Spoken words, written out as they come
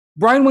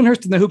Brian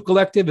Windhurst and the Hoop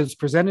Collective is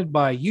presented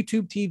by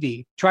YouTube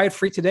TV. Try it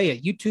free today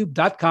at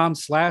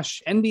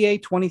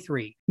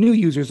youtube.com/NBA23. New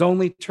users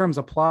only. Terms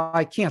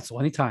apply.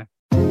 Cancel anytime.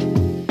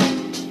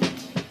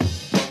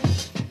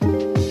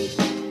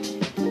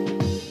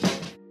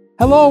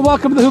 Hello,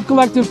 welcome to the Hoop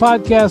Collective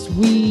podcast.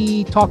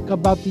 We talk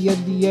about the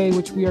NBA,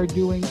 which we are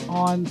doing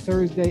on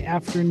Thursday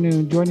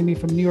afternoon. Joining me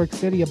from New York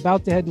City,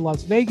 about to head to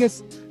Las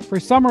Vegas for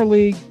Summer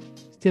League,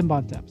 Tim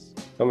Bontemps.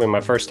 I mean,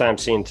 my first time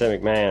seeing Tim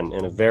McMahon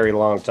in a very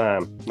long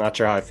time. Not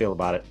sure how I feel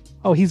about it.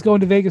 Oh, he's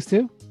going to Vegas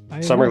too?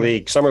 Summer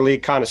League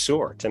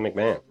connoisseur, Tim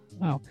McMahon.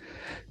 Oh,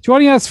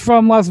 joining us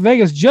from Las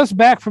Vegas, just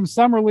back from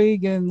Summer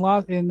League in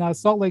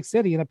Salt Lake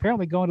City, and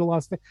apparently going to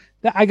Las Vegas.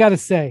 I got to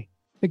say,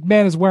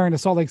 McMahon is wearing a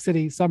Salt Lake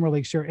City Summer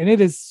League shirt, and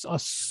it is a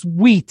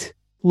sweet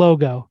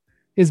logo.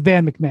 Is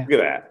Van McMahon?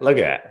 Look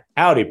at that.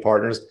 Howdy,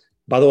 partners.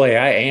 By the way,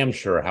 I am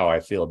sure how I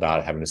feel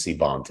about having to see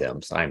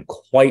Bontemps. I'm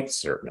quite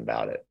certain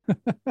about it.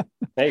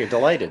 Hey, you're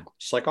delighted,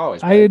 just like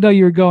always. I didn't know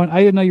you were going. I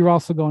didn't know you were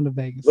also going to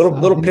Vegas.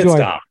 Little pit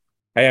stop.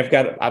 Hey,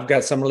 I've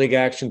got Summer League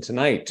action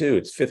tonight too.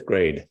 It's 5th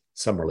grade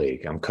Summer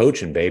League. I'm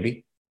coaching,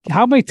 baby.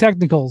 How many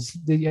technicals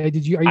did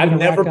you? I've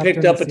never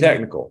picked up a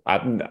technical.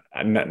 I'm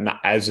not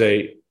as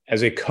a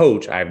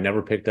coach. I've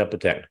never picked up a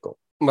technical.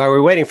 While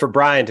we're waiting for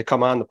Brian to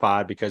come on the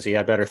pod because he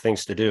had better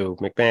things to do,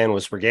 McMahon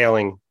was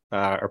regaling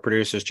our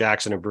producers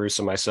Jackson and Bruce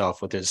and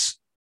myself with his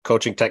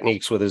coaching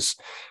techniques with his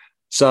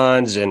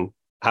sons and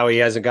how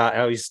he's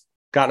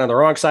gotten on the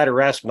wrong side of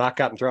refs, not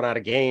gotten thrown out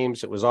of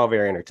games. It was all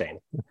very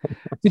entertaining.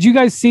 Did you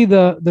guys see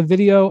the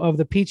video of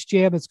the Peach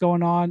Jam that's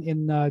going on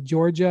in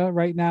Georgia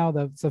right now?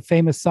 The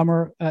famous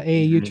summer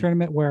AAU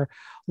tournament where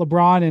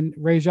LeBron and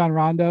Rajon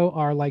Rondo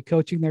are like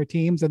coaching their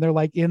teams, and they're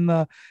like in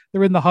the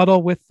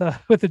huddle with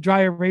the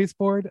dry erase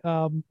board.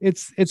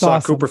 It's Saw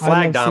awesome. Cooper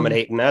Flag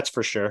dominating, that's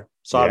for sure.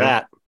 Saw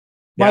that.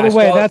 By the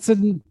way, go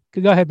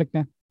ahead,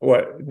 McMahon.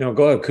 What? No,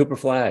 go ahead. Cooper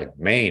Flag,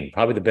 Maine,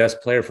 probably the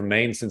best player from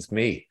Maine since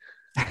me.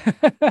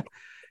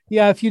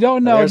 Yeah, if you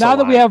don't know, now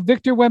that we have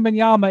Victor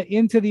Wembanyama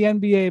into the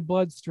NBA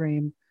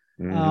bloodstream,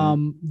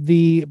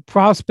 the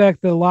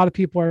prospect that a lot of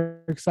people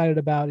are excited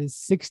about is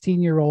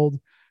 16-year-old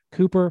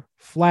Cooper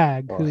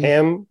Flag. Well,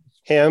 him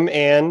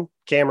and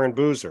Cameron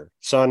Boozer,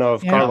 son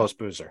of Carlos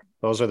Boozer.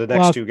 Those are the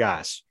next two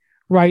guys.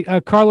 Right.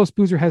 Carlos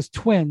Boozer has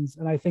twins,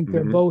 and I think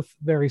they're both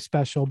very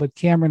special, but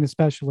Cameron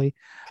especially.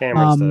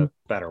 Cameron's the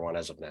better one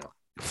as of now.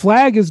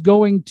 Flag is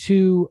going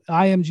to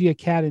IMG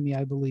Academy,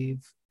 I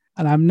believe,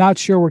 and I'm not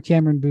sure where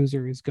Cameron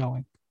Boozer is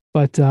going.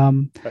 But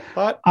I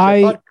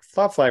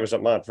thought Flag was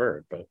at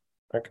Montverde, but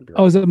I could be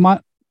wrong. Oh, is it I'm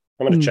going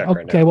to check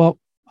right now. Okay, well,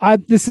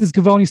 this is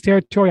Gavoni's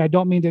territory. I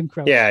don't mean to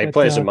encroach. Yeah, he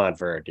plays in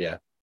Montverde, yeah.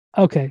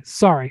 Okay,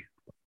 sorry.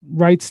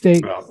 Right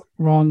state,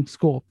 wrong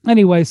school.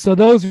 Anyway, so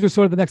those are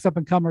sort of the next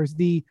up-and-comers.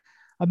 The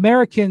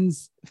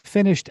Americans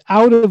finished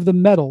out of the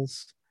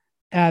medals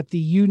at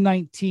the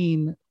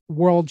U19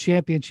 World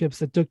Championships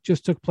that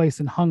just took place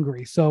in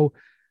Hungary. So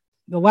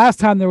the last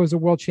time there was a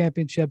World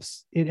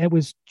Championships, it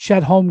was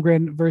Chet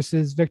Holmgren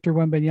versus Victor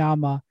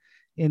Wembanyama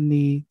in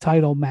the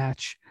title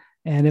match,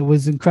 and it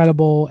was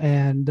incredible.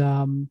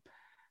 And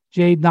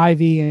Jade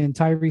Ivey and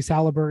Tyrese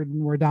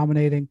Halliburton were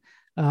dominating.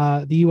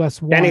 The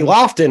U.S. won. Kenny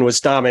Lofton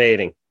was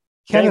dominating.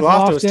 Kenny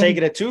Lofton was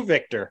taking it to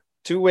Victor.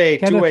 Two-way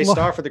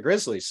star for the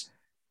Grizzlies.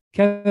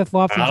 Kenneth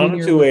Lofton Jr. I don't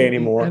know two-way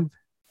anymore.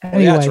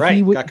 Anyway, that's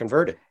right. Got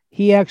converted.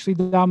 He actually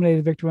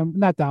dominated Victor.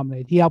 Not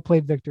dominated. He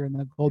outplayed Victor in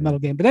the gold medal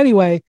game. But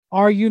anyway,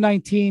 our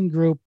U19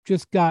 group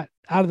just got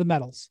out of the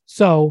medals.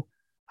 So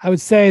I would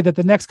say that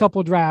the next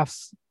couple of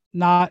drafts,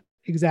 not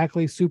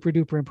exactly super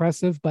duper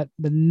impressive, but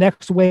the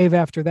next wave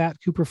after that,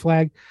 Cooper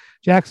Flag.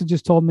 Jackson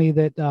just told me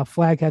that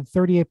Flag had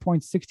 38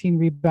 points, 16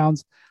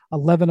 rebounds,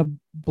 11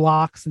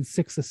 blocks, and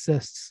 6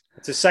 assists.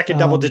 It's his second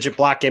double-digit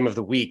block game of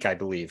the week, I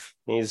believe.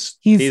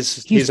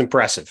 He's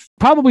impressive.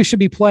 Probably should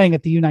be playing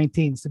at the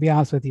U19s, to be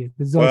honest with you.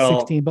 He's only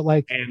 16,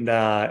 but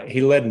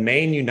he led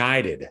Maine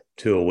United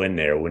to a win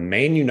there. When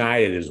Maine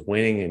United is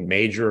winning in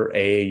major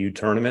AAU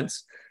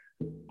tournaments,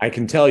 I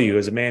can tell you,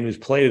 as a man who's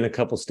played in a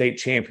couple state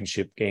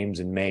championship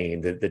games in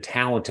Maine, that the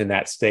talent in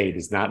that state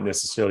is not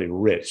necessarily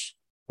rich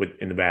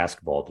in the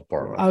basketball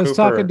department. Cooper's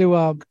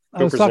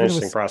an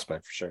interesting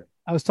prospect for sure.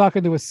 I was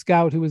talking to a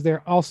scout who was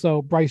there.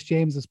 Also, Bryce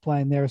James is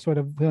playing there, sort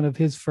of one of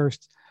his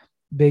first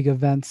big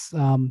events,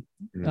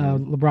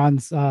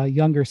 LeBron's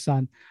younger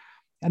son.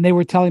 And they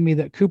were telling me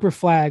that Cooper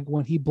Flag,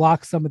 when he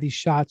blocks some of these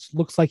shots,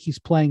 looks like he's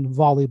playing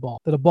volleyball,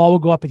 that a ball will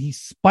go up and he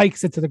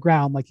spikes it to the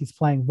ground like he's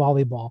playing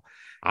volleyball.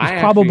 He's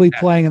probably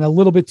playing it a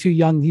little bit too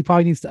young. He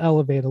probably needs to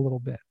elevate a little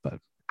bit, but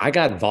I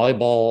got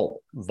volleyball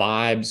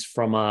vibes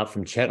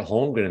from Chet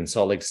Holmgren in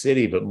Salt Lake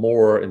City, but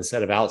more,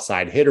 instead of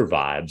outside hitter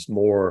vibes,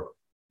 more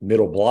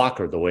middle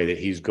blocker, the way that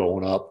he's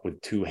going up with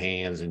two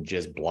hands and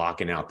just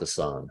blocking out the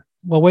sun.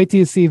 Well, wait till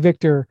you see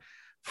Victor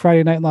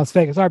Friday night in Las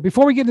Vegas. All right,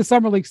 before we get into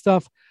Summer League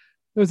stuff,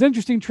 there was an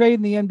interesting trade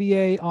in the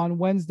NBA on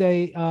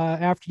Wednesday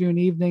afternoon,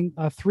 evening,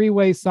 a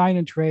 3-way sign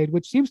and trade,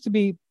 which seems to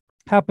be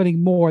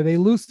happening more. They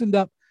loosened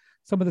up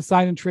some of the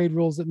sign and trade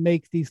rules that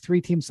make these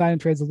 3-team sign and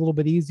trades a little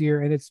bit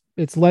easier, and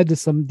it's led to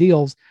some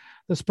deals.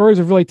 the Spurs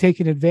have really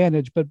taken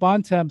advantage. But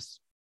Bontemps,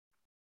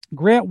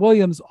 Grant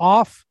Williams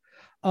off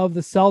of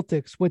the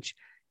Celtics, which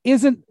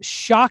isn't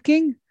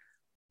shocking,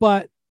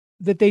 but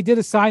that they did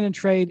a sign and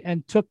trade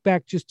and took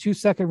back just 2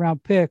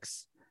 second-round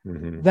picks.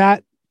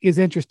 That is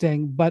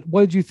interesting. But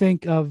what did you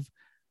think of?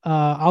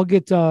 I'll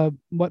get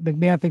what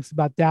McMahon thinks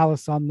about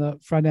Dallas on the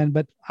front end,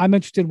 but I'm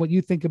interested in what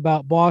you think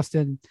about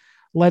Boston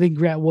letting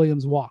Grant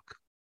Williams walk.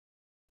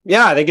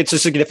 Yeah, I think it's a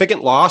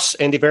significant loss,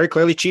 and they very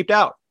clearly cheaped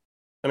out.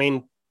 I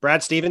mean,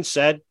 Brad Stevens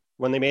said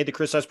when they made the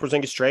Kristaps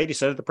Porzingis trade, he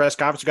said at the press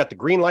conference, "We got the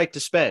green light to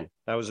spend."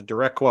 That was a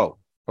direct quote.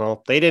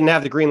 Well, they didn't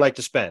have the green light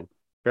to spend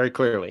very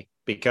clearly,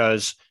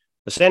 because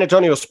the San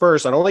Antonio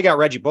Spurs not only got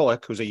Reggie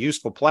Bullock, who's a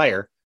useful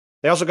player,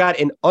 they also got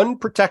an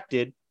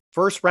unprotected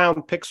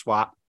first-round pick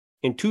swap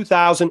in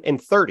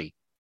 2030,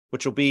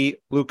 which will be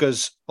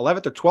Luka's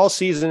 11th or 12th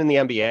season in the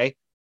NBA.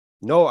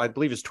 No, I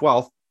believe it's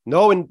 12th.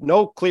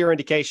 No clear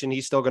indication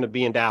he's still going to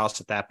be in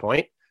Dallas at that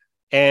point.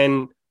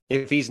 And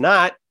if he's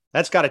not,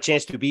 that's got a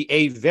chance to be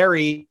a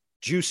very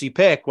juicy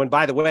pick when,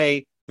 by the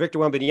way, Victor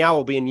Wembanyama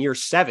will be in year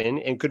 7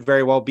 and could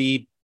very well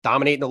be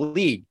dominating the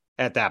league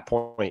at that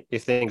point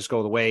if things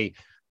go the way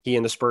he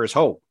and the Spurs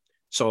hope.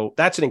 So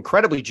that's an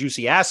incredibly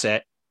juicy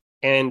asset.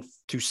 And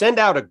to send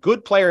out a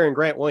good player in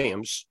Grant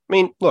Williams, I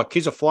mean, look,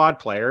 he's a flawed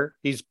player.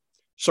 He's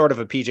sort of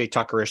a PJ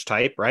Tucker-ish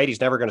type, right?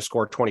 He's never going to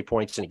score 20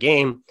 points in a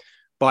game,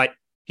 but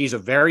he's a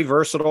very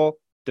versatile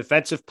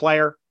defensive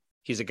player.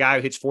 He's a guy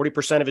who hits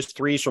 40% of his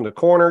threes from the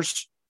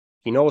corners.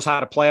 He knows how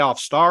to play off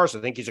stars.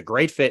 I think he's a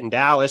great fit in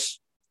Dallas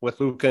with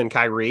Luka and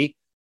Kyrie.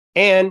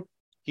 And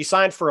he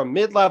signed for a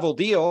mid-level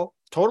deal,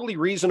 totally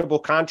reasonable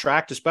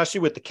contract,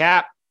 especially with the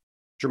cap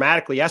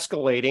dramatically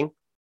escalating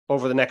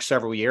over the next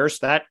several years.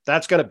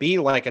 That's going to be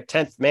like a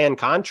 10th man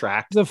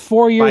contract. The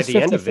 4 years,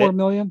 $54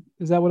 million.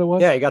 Is that what it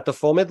was? Yeah, you got the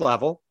full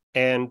mid-level.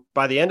 And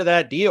by the end of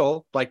that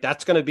deal, like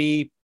that's going to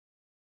be,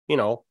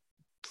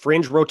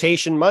 fringe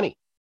rotation money.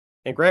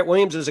 And Grant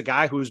Williams is a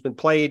guy who's been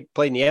played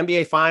in the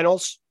NBA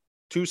Finals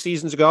 2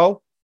 seasons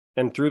ago,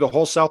 and through the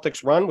whole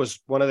Celtics run was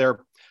one of their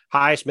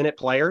highest minute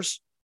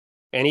players.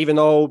 And even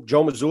though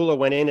Joe Mazzulla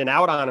went in and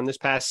out on him this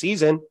past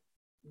season,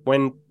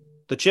 when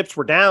the chips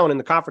were down in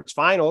the conference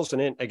finals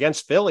and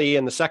against Philly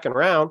in the second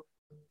round,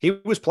 he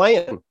was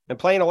playing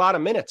a lot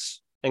of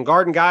minutes and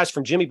guarding guys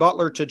from Jimmy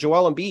Butler to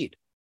Joel Embiid.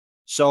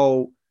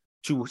 So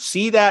to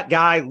see that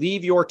guy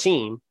leave your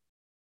team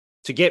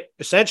to get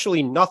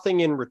essentially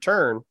nothing in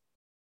return,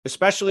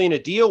 especially in a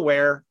deal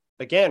where,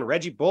 again,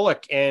 Reggie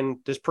Bullock and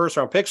this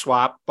first-round pick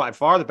swap, by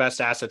far the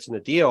best assets in the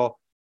deal,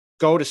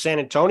 go to San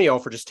Antonio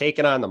for just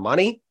taking on the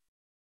money.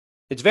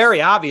 It's very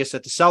obvious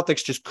that the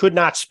Celtics just could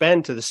not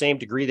spend to the same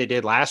degree they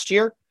did last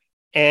year.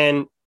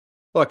 And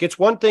look, it's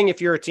one thing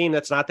if you're a team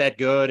that's not that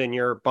good and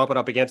you're bumping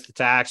up against the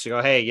tax, you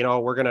go, hey,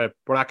 we're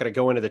not going to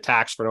go into the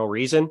tax for no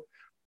reason.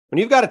 When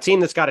you've got a team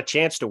that's got a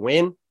chance to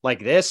win like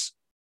this,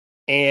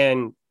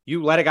 and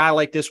you let a guy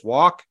like this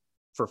walk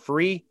for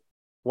free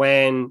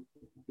when,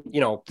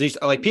 these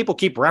like people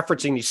keep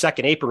referencing these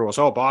second apron rules.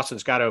 Oh,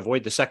 Boston's got to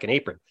avoid the second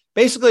apron.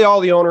 Basically,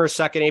 all the owners'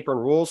 second apron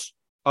rules,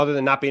 other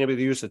than not being able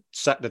to use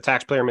the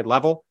taxpayer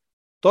mid-level,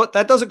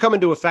 that doesn't come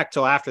into effect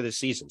till after this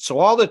season. So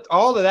all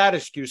of that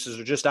excuses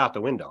are just out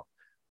the window.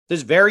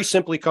 This very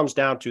simply comes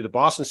down to the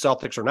Boston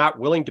Celtics are not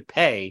willing to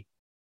pay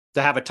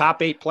to have a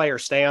top 8 player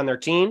stay on their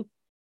team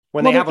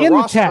when they have a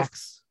roster.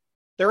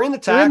 They're in the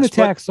tax. They're in the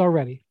tax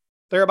already.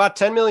 They're about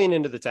 10 million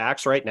into the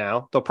tax right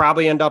now. They'll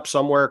probably end up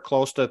somewhere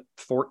close to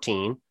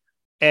 14.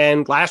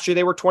 And last year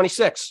they were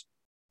 26.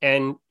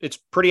 And it's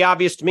pretty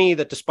obvious to me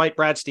that despite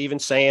Brad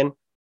Stevens saying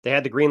they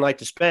had the green light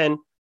to spend,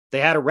 they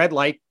had a red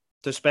light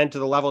to spend to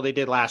the level they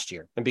did last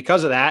year. And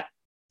because of that,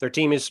 their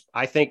team is,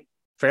 I think,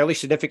 fairly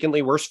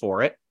significantly worse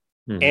for it.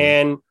 Mm-hmm.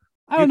 And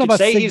I don't know about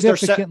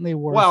significantly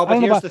worse. Well, but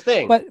here's the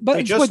thing. But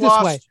they just put it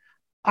this way.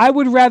 I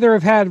would rather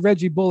have had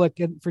Reggie Bullock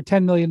for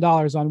 $10 million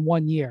on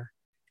 1 year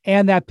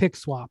and that pick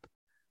swap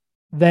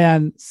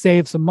than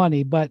save some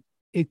money. But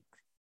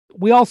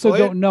we also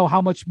don't know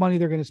how much money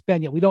they're going to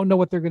spend yet. We don't know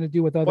what they're going to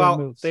do with other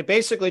moves. They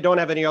basically don't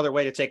have any other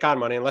way to take on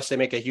money unless they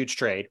make a huge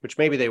trade, which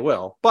maybe they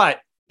will. But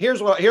here's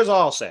all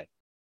I'll say.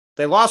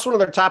 They lost one of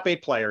their top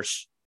 8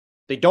 players.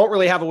 They don't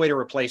really have a way to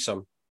replace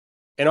them.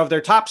 And of their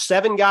top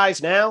 7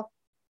 guys now,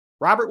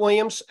 Robert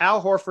Williams,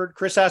 Al Horford,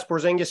 Kristaps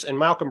Porzingis, and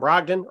Malcolm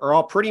Brogdon are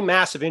all pretty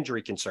massive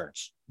injury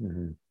concerns.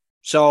 Mm-hmm.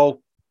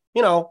 So,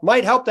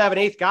 might help to have an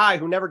 8th guy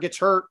who never gets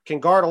hurt, can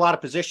guard a lot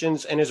of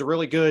positions, and is a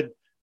really good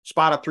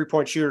spot-up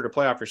three-point shooter to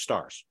play off your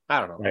stars. I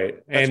don't know.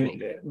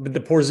 Right. But the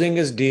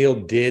Porzingis deal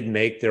did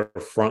make their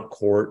front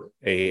court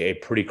a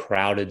pretty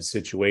crowded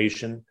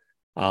situation.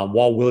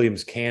 While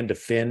Williams can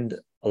defend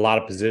a lot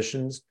of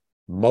positions,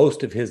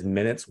 most of his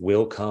minutes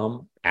will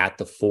come at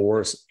the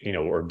 4,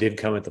 or did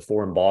come at the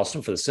 4 in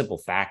Boston for the simple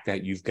fact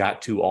that you've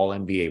got 2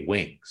 all-NBA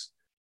wings,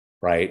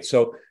 right?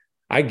 So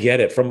I get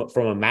it. From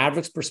a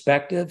Mavericks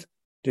perspective,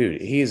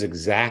 dude, he is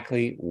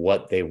exactly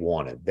what they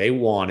wanted. They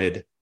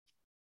wanted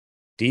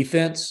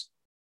defense,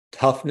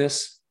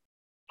 toughness,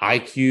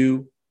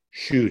 IQ,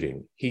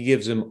 shooting. He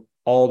gives them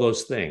all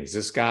those things.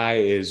 This guy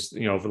is,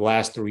 over the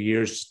last 3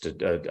 years,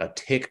 just a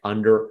tick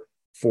under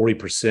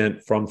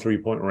 40% from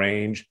 3-point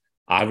range.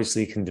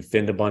 Obviously can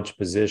defend a bunch of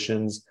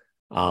positions.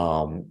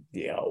 No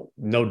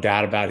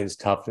doubt about his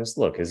toughness.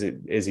 Look,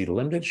 is he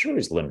limited? Sure,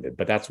 he's limited,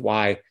 but that's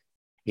why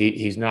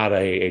he's not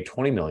a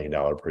 $20 million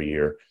per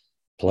year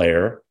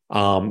player.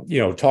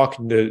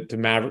 Talking to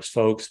Mavericks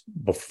folks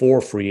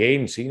before free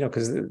agency,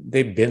 because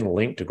they've been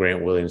linked to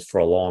Grant Williams for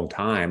a long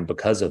time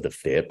because of the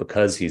fit,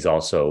 because he's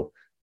also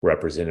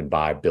represented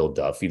by Bill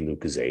Duffy,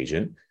 Luka's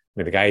agent. I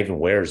mean, the guy even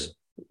wears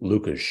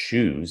Luka's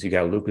shoes. He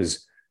got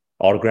Luka's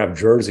autographed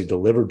jersey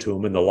delivered to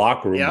him in the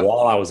locker room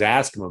while I was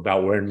asking him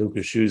about wearing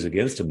Luka's shoes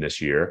against him this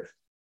year.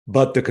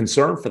 But the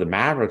concern for the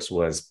Mavericks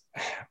was,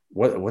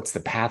 what's the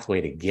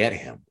pathway to get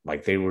him?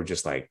 Like, they were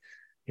just like,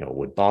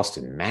 would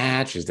Boston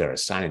match? Is there a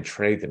sign and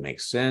trade that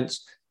makes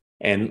sense?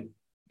 And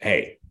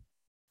hey,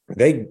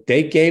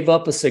 they gave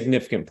up a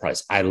significant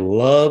price. I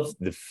love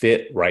the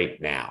fit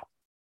right now,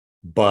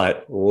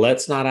 but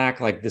let's not act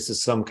like this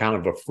is some kind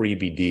of a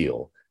freebie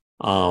deal.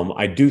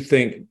 I do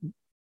think,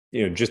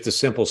 just a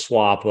simple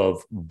swap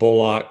of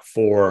Bullock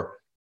for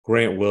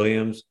Grant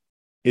Williams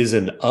is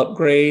an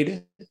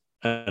upgrade,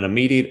 an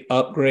immediate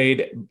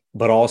upgrade,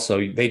 but also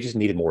they just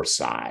needed more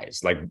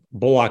size. Like,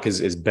 Bullock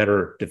is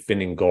better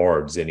defending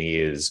guards than he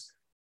is,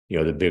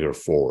 the bigger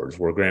forwards,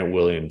 where Grant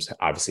Williams,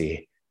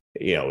 obviously,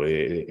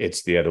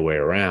 it's the other way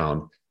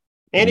around.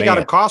 And he got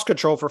a cost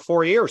control for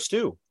 4 years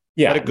too.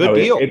 Yeah, a good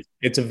deal.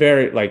 It's a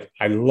very,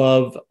 I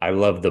love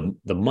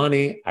the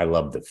money. I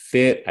love the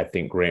fit. I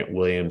think Grant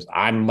Williams,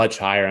 I'm much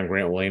higher on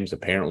Grant Williams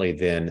apparently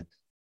than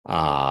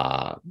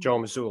Joe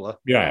Mazzulla.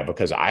 Yeah,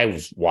 because I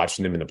was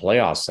watching them in the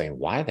playoffs saying,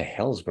 why the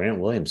hell is Grant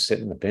Williams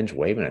sitting on the bench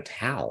waving a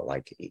towel?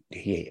 Like,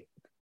 he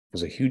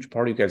was a huge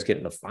part of you guys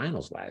getting the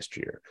finals last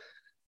year.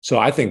 So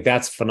I think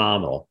that's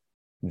phenomenal.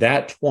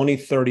 That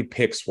 2030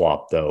 pick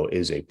swap, though,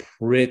 is a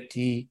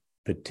pretty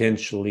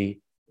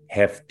potentially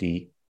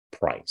hefty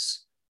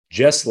price.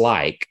 Just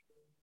like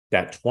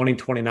that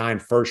 2029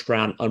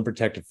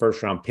 unprotected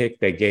first round pick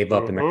they gave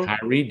up in the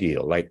Kyrie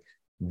deal. Like,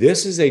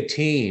 this is a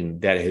team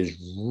that has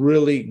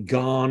really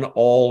gone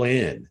all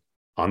in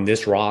on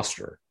this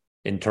roster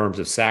in terms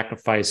of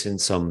sacrificing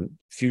some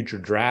future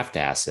draft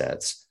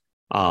assets.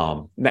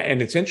 And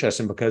it's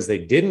interesting because they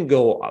didn't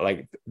go,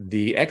 like,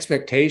 the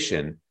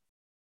expectation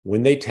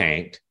when they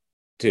tanked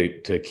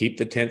to keep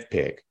the 10th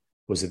pick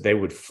was that they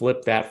would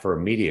flip that for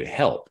immediate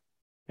help.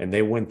 And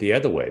they went the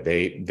other way.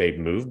 They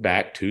moved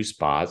back 2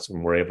 spots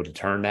and were able to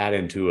turn that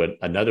into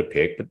another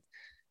pick. But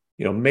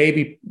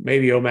maybe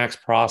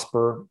Omax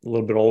Prosper, a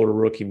little bit older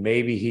rookie,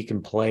 maybe he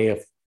can play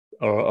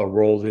a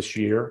role this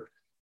year.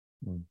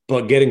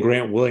 But getting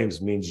Grant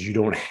Williams means you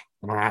don't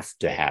have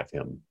to have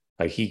him.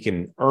 Like, he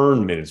can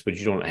earn minutes, but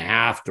you don't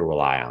have to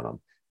rely on him.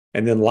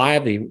 And then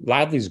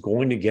Lively's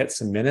going to get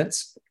some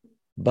minutes,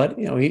 but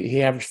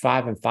he averaged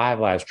 5 and 5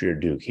 last year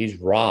at Duke. He's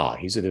raw.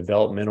 He's a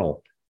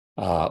developmental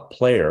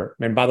player.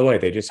 And by the way,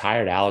 they just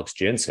hired Alex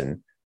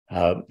Jensen,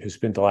 who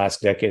spent the last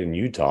decade in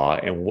Utah.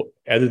 And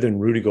other than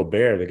Rudy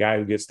Gobert, the guy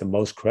who gets the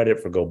most credit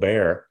for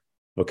Gobert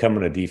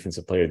becoming a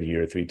defensive player of the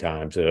year 3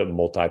 times, a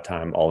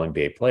multi-time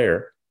All-NBA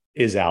player,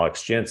 is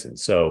Alex Jensen.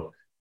 So,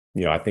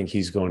 I think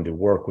he's going to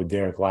work with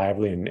Derek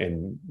Lively,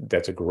 and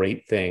that's a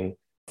great thing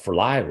for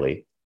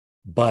Lively.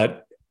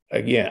 But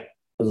again,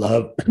 I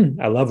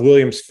love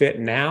Williams' fit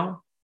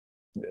now.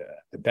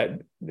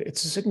 That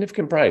it's a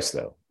significant price,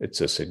 though.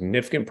 It's a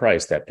significant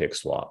price, that pick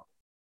swap.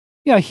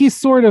 Yeah,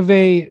 he's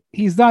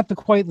not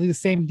quite the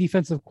same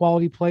defensive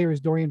quality player as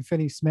Dorian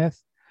Finney-Smith,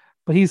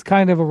 but he's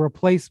kind of a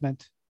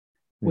replacement,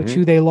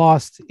 who they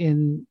lost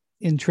in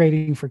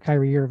trading for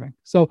Kyrie Irving.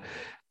 So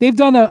they've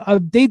done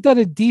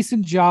a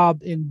decent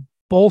job in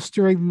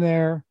bolstering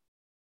their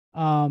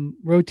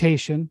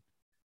rotation,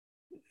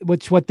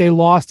 what they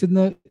lost in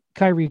the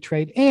Kyrie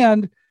trade,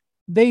 and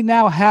they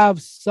now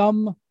have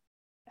some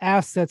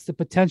assets that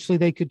potentially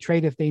they could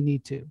trade if they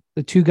need to.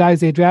 The 2 guys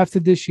they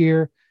drafted this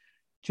year,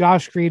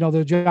 Josh Green,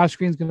 although Josh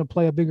Green's going to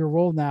play a bigger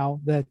role now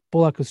that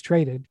Bullock was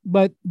traded,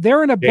 but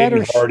they're in a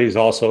better. Hardy's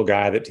also a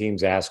guy that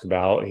teams ask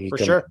about. He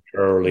comes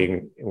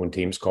early when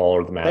teams call,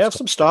 or the match. They have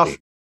some stuff.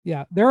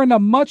 Yeah, they're in a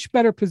much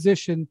better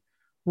position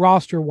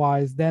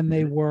roster-wise than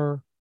they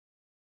were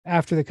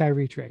after the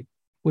Kyrie trade,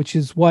 which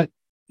is what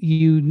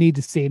you need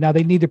to see. Now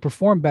they need to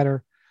perform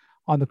better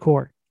on the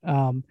court.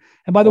 And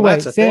by the way,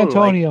 San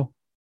Antonio.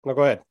 No,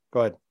 go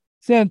ahead.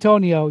 San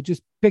Antonio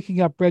just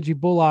picking up Reggie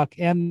Bullock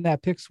and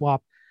that pick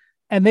swap,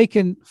 and they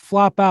can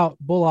flop out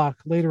Bullock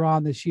later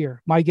on this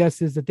year. My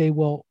guess is that they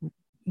will.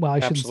 Well, I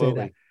shouldn't say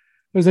that.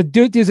 There's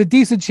a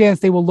decent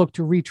chance they will look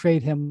to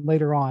retrade him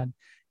later on.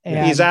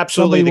 And he's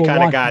absolutely the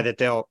kind of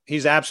guy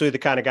he's absolutely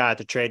the kind of guy at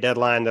the trade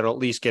deadline that'll at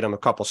least get him a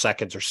couple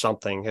seconds or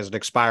something. Has an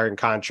expiring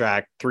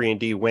contract,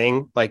 3-and-D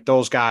wing. Like,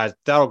 those guys,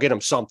 that'll get him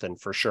something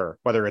for sure.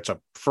 Whether it's a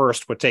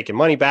first with taking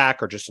money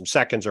back or just some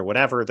seconds or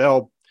whatever,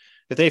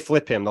 if they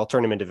flip him, they'll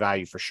turn him into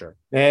value for sure.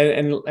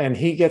 And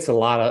he got a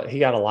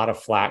lot of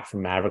flack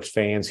from Mavericks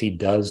fans. He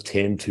does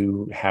tend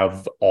to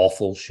have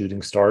awful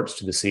shooting starts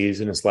to the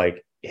season. It's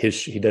like,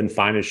 he doesn't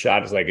find his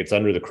shot. It's like it's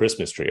under the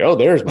Christmas tree. Oh,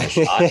 there's my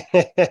shot.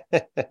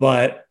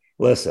 But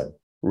listen,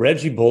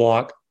 Reggie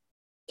Bullock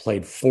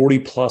played 40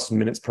 plus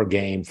minutes per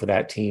game for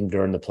that team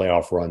during the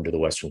playoff run to the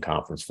Western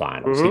Conference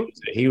Finals. Mm-hmm.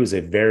 He was a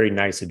very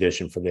nice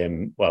addition for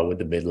them with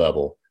the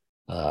mid-level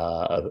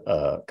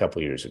a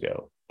couple years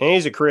ago. And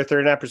he's a career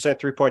 39%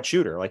 three-point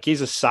shooter. Like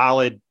he's a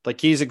solid,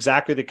 like he's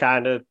exactly the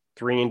kind of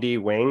 3-and-D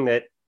wing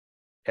that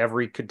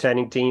every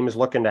contending team is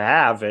looking to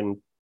have. And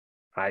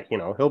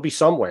he'll be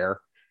somewhere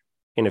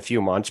in a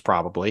few months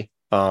probably.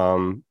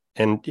 And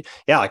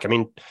yeah, like, I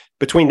mean,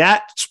 between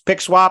that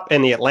pick swap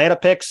and the Atlanta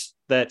picks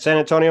that San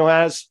Antonio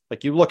has,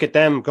 like you look at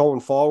them going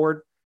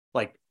forward,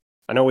 like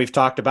I know we've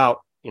talked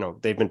about,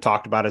 they've been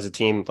talked about as a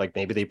team, like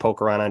maybe they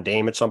poke around on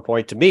Dame at some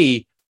point. To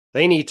me,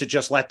 they need to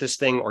just let this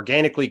thing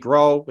organically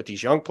grow with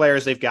these young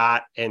players they've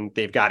got, and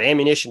they've got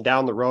ammunition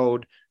down the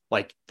road.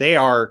 Like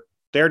they're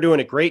doing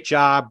a great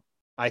job,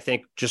 I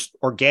think, just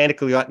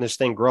organically letting this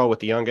thing grow with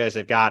the young guys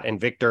they've got. And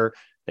Victor,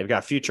 they've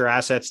got future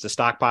assets to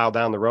stockpile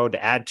down the road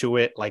to add to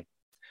it. Like,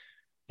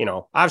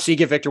 obviously you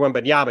get Victor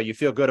Wembanyama, you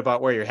feel good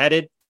about where you're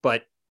headed,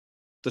 but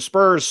the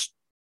Spurs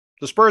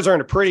are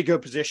in a pretty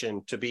good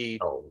position to be,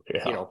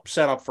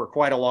 set up for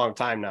quite a long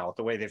time now with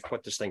the way they've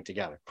put this thing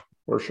together.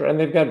 For sure. And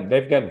they've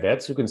got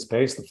vets who can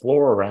space the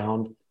floor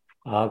around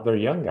their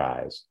young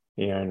guys,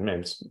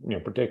 and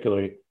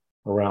particularly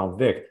around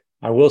Vic.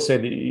 I will say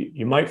that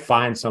you might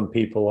find some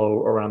people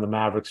around the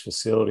Mavericks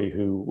facility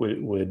who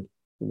would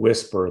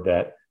whisper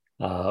that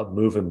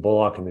moving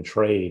Bullock in the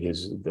trade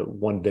is the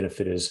one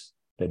benefit is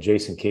that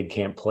Jason Kidd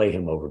can't play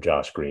him over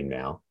Josh Green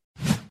now.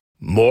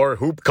 More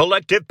Hoop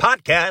Collective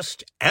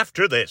podcast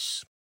after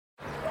this.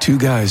 Two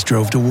guys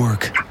drove to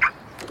work.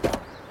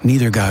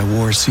 Neither guy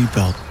wore a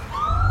seatbelt.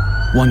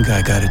 One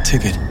guy got a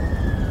ticket.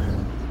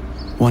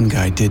 One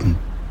guy didn't.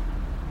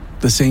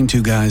 The same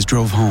two guys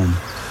drove home.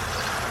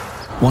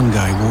 One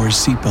guy wore his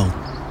seatbelt.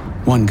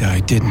 One guy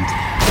didn't.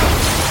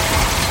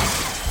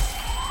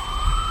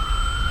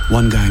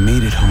 One guy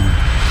made it home.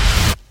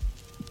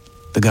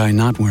 The guy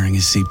not wearing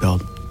his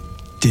seatbelt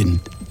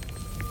didn't.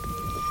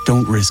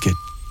 Don't risk it.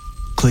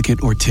 Click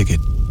it or ticket.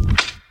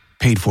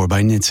 Paid for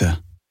by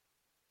NHTSA.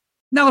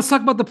 Now let's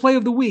talk about the play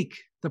of the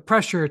week. The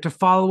pressure to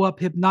follow up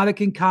Hypnotic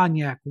and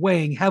Cognac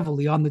weighing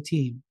heavily on the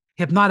team.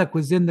 Hypnotic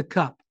was in the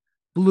cup,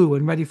 blue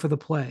and ready for the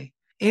play.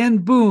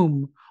 And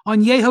boom,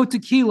 Añejo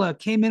Tequila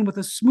came in with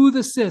a smooth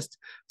assist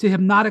to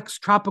Hypnotic's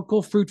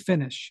tropical fruit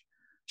finish.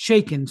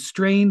 Shaken,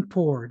 strained,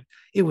 poured.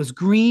 It was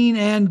green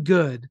and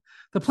good.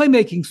 The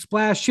playmaking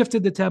splash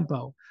shifted the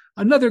tempo.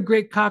 Another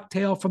great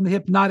cocktail from the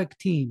Hypnotic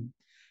team.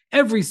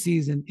 Every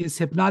season is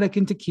Hypnotic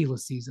and Tequila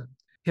season.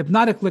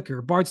 Hypnotic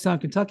Liquor, Bardstown,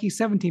 Kentucky,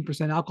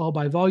 17% alcohol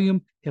by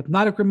volume.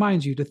 Hypnotic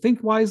reminds you to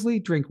think wisely,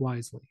 drink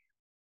wisely.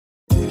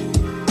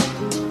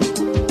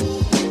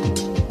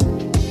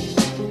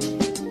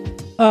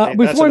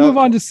 Before we move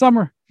on to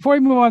summer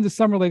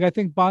league, I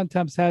think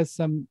Bontemps has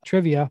some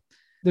trivia.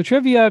 The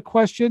trivia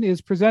question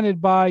is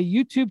presented by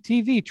YouTube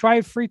TV. Try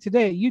it free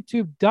today at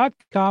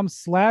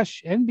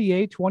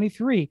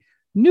youtube.com/NBA23.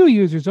 New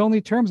users only,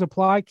 terms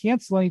apply.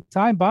 Cancel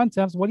anytime.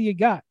 Bontemps, what do you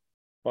got?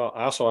 Well,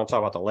 I also want to talk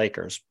about the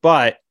Lakers,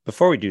 but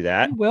before we do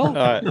that,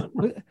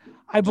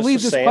 I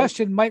believe this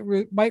question might,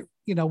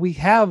 we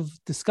have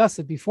discussed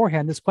it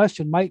beforehand. This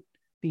question might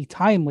be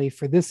timely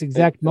for this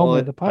exact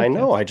moment of the podcast. I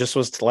know. I just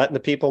was letting the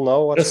people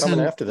know what's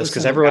coming after this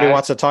because everybody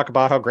wants to talk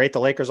about how great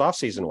the Lakers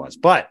offseason was.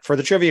 But for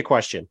the trivia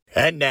question.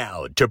 And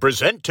now to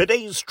present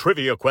today's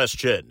trivia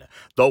question,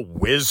 the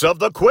whiz of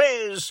the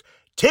quiz,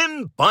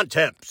 Tim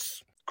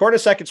Bontemps. According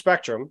to Second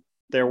Spectrum,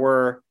 there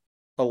were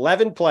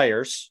 11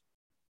 players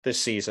this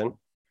season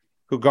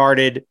who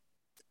guarded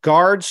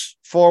guards,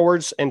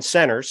 forwards, and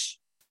centers,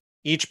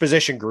 each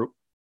position group,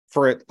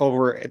 for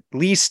over at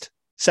least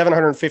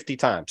 750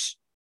 times.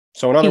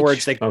 So in other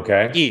words,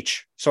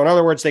 each. So in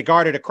other words, they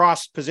guarded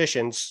across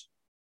positions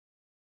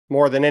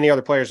more than any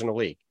other players in the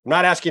league. I'm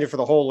not asking you for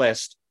the whole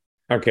list.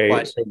 Okay,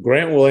 so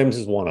Grant Williams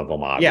is one of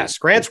them, obviously. Yes,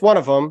 Grant's one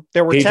of them.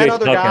 There were 10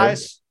 other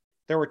guys.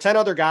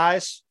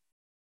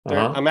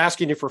 I'm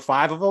asking you for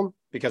 5 of them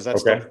because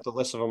that's the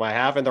list of them I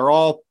have, and they're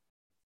all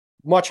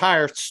much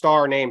higher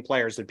star name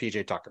players than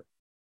PJ Tucker.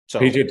 So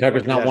PJ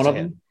Tucker's not one of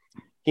them?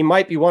 He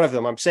might be one of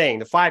them. I'm saying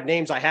the 5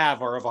 names I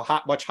have are of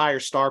a much higher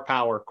star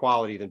power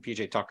quality than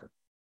PJ Tucker.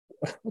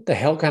 What the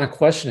hell kind of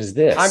question is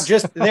this?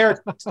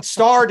 They're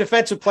star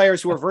defensive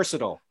players who are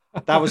versatile.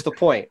 That was the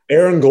point.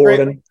 Aaron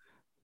Gordon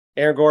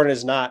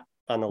is not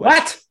on the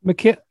list.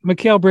 What?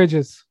 Mikal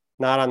Bridges.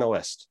 Not on the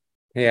list.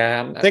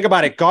 Yeah. Think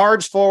about it.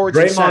 Guards, forwards,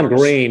 and centers. Draymond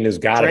Green has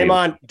got to be.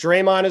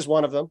 Draymond is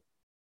one of them.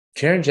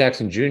 Jaren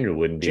Jackson Jr.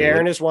 wouldn't be.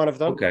 Jaren is one of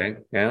them. Okay.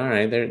 Yeah, all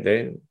right.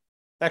 They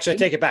Actually, I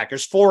take it back.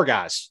 There's 4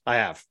 guys I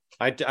have.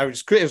 It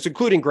was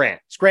including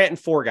Grant. It's Grant and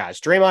 4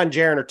 guys. Draymond and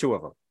Jaren are 2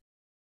 of them.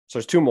 So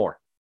there's 2 more.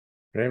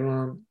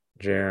 Draymond,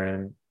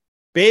 Jaren.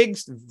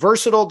 Bigs,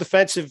 versatile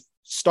defensive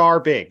star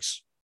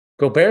bigs.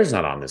 Gobert's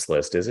not on this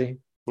list, is he?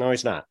 No,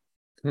 he's not.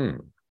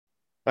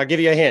 I'll give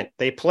you a hint.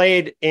 They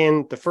played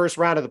in the first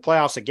round of the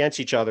playoffs against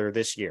each other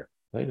this year.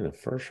 Played in the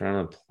first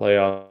round of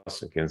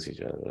playoffs against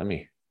each other. Let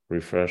me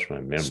refresh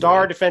my memory.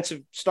 Star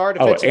defensive.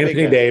 Oh,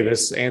 Anthony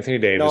Davis. Anthony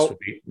Davis would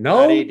be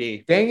no. Not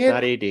AD. Dang it.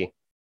 Not AD.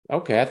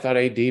 Okay, I thought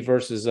AD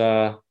versus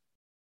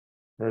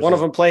one of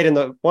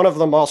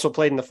them also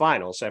played in the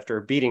finals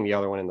after beating the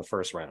other one in the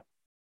first round.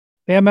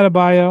 Bam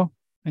Adebayo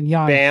and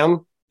Giannis.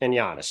 Bam and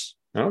Giannis.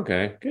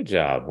 Okay, good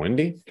job,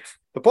 Wendy.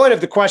 The point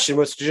of the question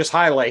was to just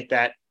highlight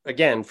that,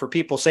 again, for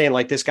people saying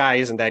like this guy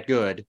isn't that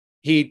good,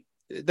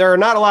 there are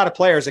not a lot of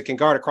players that can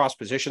guard across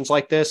positions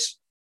like this.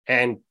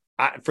 And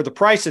for the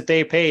price that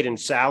they paid in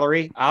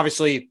salary,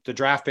 obviously the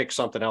draft pick's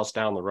something else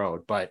down the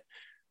road, but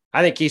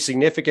I think he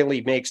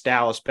significantly makes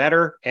Dallas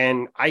better.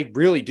 And I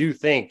really do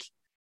think,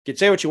 you can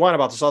say what you want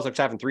about the Celtics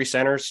having 3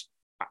 centers.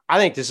 I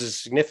think this is a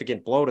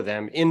significant blow to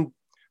them in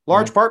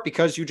large part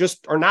because you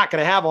just are not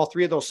going to have all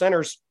 3 of those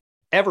centers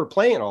ever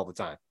playing all the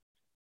time.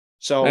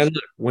 So and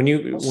look, when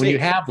you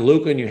have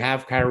Luka and you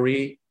have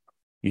Kyrie,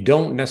 you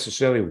don't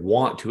necessarily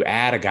want to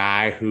add a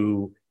guy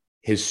who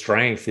his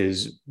strength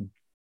is,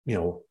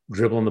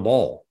 dribbling the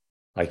ball.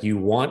 Like you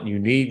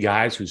need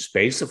guys who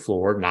space the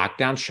floor, knock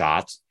down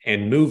shots,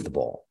 and move the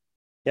ball.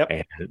 Yep.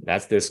 And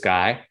that's this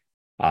guy.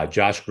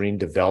 Josh Green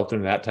developed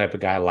into that type of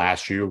guy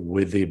last year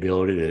with the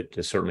ability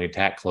to certainly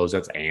attack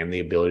closeouts and the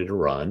ability to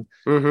run.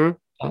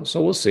 Mm-hmm.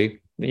 So we'll see.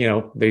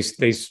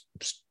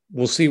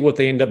 We'll see what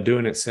they end up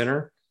doing at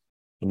center.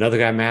 Another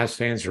guy Mavs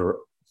fans are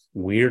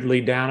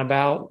weirdly down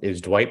about is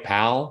Dwight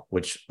Powell,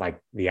 which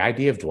like the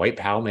idea of Dwight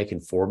Powell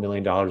making $4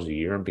 million a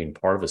year and being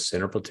part of a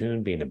center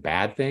platoon being a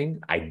bad thing,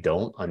 I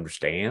don't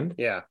understand.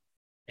 Yeah.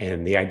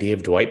 And the idea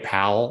of Dwight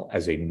Powell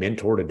as a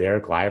mentor to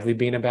Derek Lively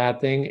being a bad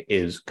thing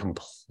is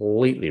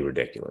completely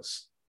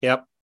ridiculous.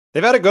 Yep.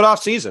 They've had a good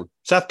offseason.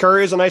 Seth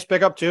Curry is a nice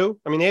pickup too.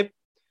 I mean,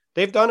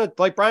 they've done it,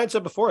 like Brian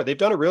said before, they've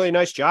done a really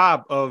nice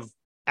job of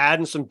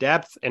adding some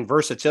depth and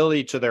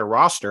versatility to their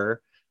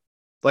roster.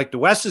 Like the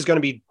West is going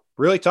to be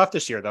really tough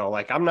this year, though.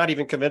 Like I'm not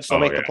even convinced they'll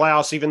make the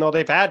playoffs, even though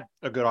they've had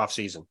a good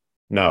offseason.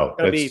 No, it's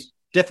going to be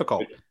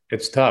difficult.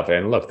 It's tough.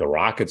 And look, the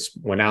Rockets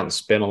went out and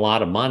spent a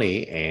lot of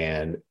money,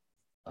 and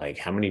like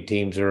how many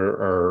teams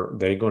are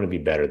they going to be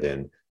better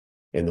than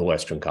in the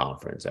Western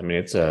Conference? I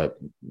mean,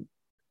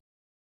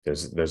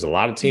 there's a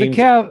lot of teams.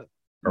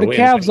 The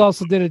Cavs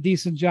also did a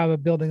decent job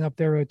of building up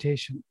their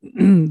rotation.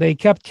 They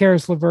kept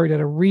Karis LeVert at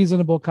a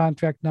reasonable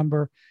contract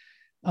number.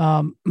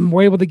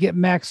 Were able to get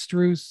Max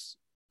Strus.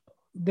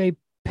 They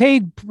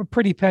paid a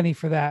pretty penny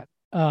for that.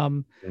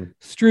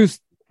 Strus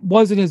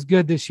wasn't as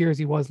good this year as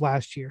he was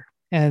last year.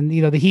 And,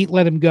 the Heat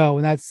let him go,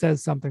 and that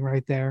says something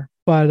right there.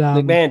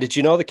 But man, did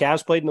you know the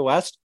Cavs played in the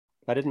West?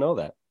 I didn't know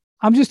that.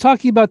 I'm just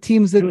talking about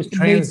teams that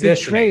made big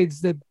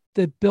trades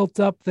that built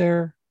up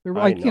their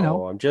like,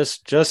 I'm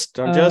just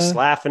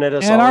laughing at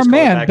us. And our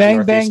man,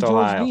 Bang Bang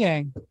George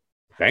Niang.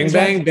 Bang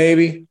Bang,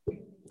 baby.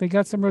 They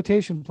got some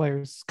rotation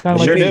players, kind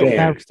of like the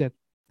Mavericks did.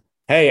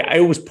 Hey,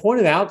 it was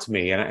pointed out to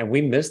me, and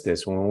we missed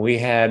this when we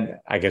had,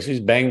 I guess he's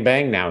Bang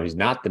Bang now. He's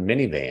not the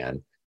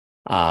minivan.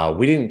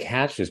 We didn't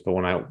catch this, but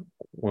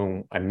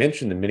when I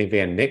mentioned the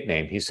minivan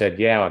nickname, he said,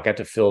 yeah, I got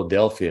to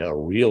Philadelphia, a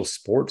real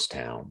sports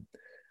town.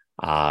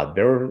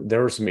 There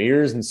were some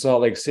ears in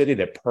Salt Lake City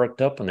that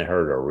perked up when they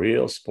heard a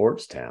real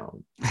sports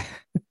town.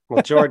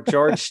 Well,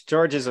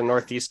 George is a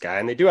Northeast guy,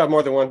 and they do have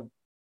more than one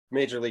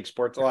major league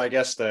sports. Well, I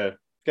guess they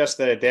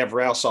have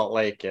Real Salt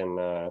Lake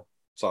and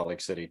Salt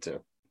Lake City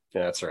too.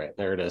 Yeah, that's right.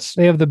 There it is.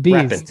 They have the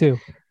bees too.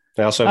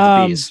 They also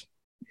have the bees.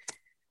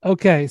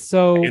 Okay,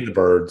 so and the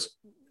birds.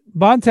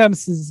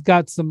 Bontemps has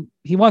got some.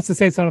 He wants to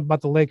say something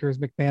about the Lakers,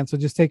 McMahon. So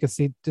just take a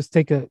seat. Just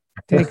take a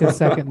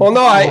second. Well,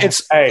 no, I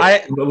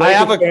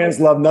have fans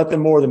love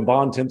nothing more than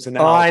Bontemps.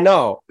 Oh, I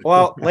know.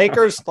 Well,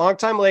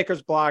 longtime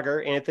Lakers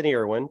blogger Anthony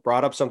Irwin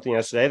brought up something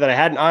yesterday that I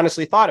hadn't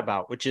honestly thought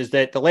about, which is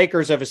that the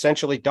Lakers have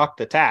essentially ducked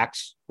the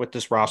tax with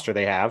this roster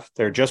they have.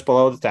 They're just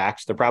below the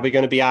tax. They're probably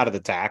going to be out of the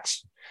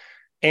tax,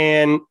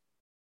 and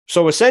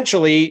so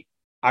essentially,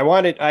 I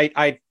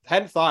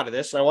hadn't thought of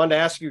this, and I wanted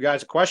to ask you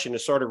guys a question to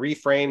sort of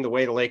reframe the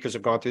way the Lakers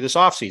have gone through this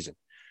offseason.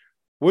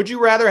 Would you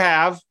rather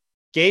have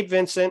Gabe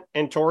Vincent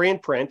and Taurean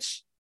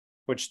Prince,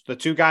 which the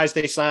 2 guys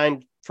they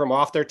signed from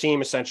off their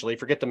team, essentially,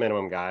 forget the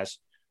minimum guys,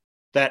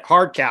 that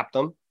hard capped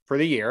them for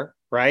the year,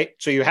 right?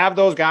 So you have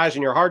those guys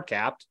and you're hard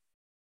capped.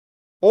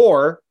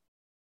 Or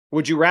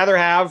would you rather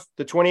have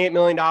the $28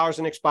 million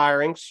in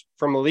expirings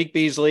from Malik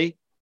Beasley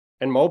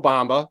and Mo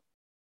Bamba,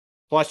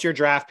 plus your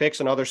draft picks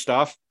and other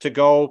stuff, to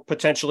go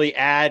potentially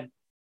add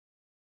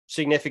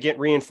significant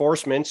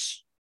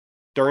reinforcements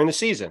during the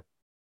season?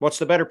 What's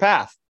the better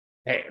path?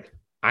 Hey,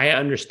 I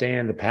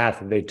understand the path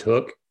that they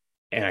took,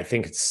 and I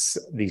think it's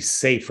the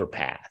safer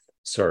path,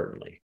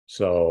 certainly.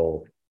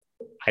 So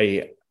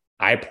I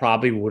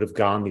probably would have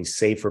gone the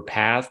safer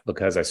path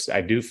because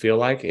I do feel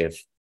like if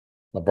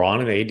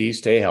LeBron and AD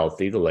stay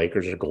healthy, the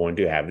Lakers are going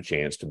to have a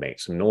chance to make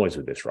some noise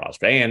with this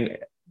roster. And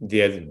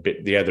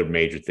the other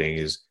major thing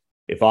is,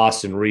 if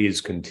Austin Reeves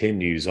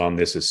continues on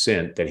this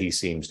ascent that he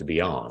seems to be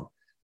on,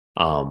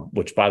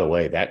 which, by the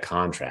way, that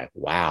contract,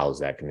 wow, is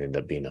that going to end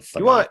up being a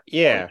phenomenal?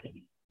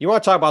 You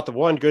want to talk about the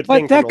one good but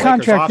thing that from the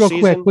contract, Lakers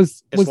real quick,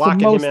 was the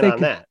locking most him in they on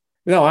could. that.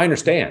 No, I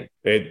understand.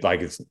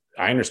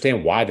 I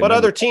understand why. But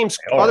other teams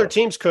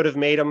could have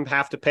made him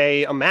have to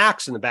pay a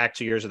max in the back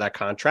 2 years of that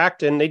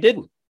contract, and they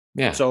didn't.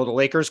 Yeah. So the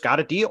Lakers got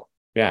a deal.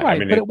 Yeah. Right.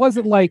 But it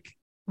wasn't like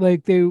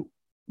they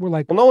were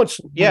like, well, no one's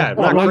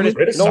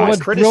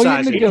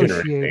criticizing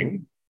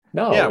negotiating.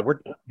 No, yeah,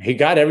 he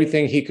got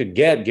everything he could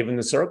get given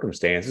the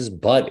circumstances,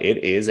 but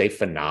it is a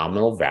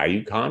phenomenal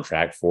value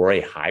contract for a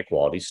high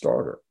quality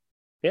starter.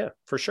 Yeah,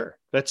 for sure.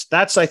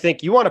 That's I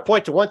think you want to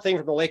point to one thing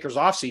from the Lakers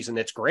offseason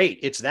that's great.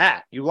 It's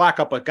that you lock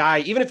up a guy,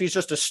 even if he's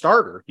just a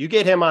starter, you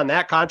get him on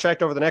that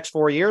contract over the next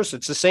 4 years.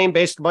 It's the same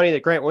basic money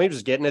that Grant Williams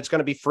is getting. It's going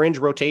to be fringe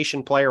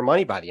rotation player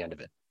money by the end of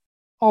it.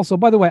 Also,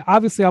 by the way,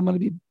 obviously I'm going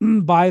to be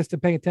biased to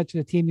paying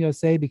attention to Team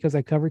USA because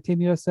I cover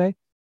Team USA.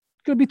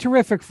 It's going to be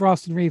terrific for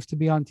Austin Reeves to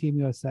be on Team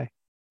USA.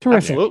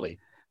 Terrific. Absolutely.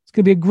 It's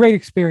going to be a great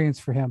experience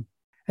for him.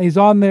 And he's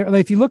on there.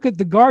 Like, if you look at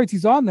the guards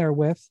he's on there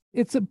with,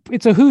 it's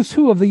a who's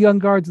who of the young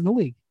guards in the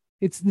league.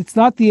 It's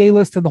not the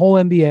A-list in the whole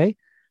NBA.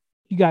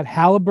 You got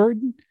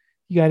Halliburton,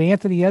 you got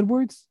Anthony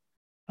Edwards,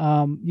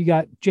 you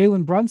got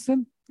Jalen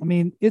Brunson. I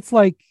mean, it's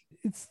the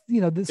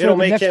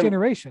next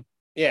generation.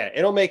 Yeah,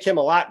 it'll make him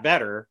a lot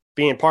better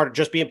being part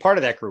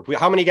of that group.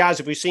 How many guys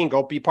have we seen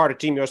go be part of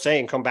Team USA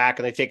and come back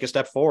and they take a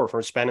step forward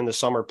from spending the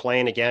summer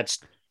playing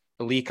against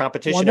elite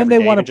competition? Well, then they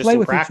want to play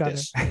with each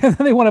other.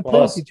 They want to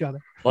play with each other.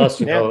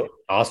 Plus,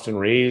 Austin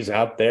Reeves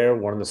out there,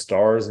 one of the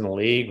stars in the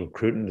league,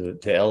 recruiting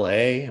to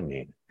LA. I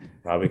mean,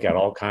 probably got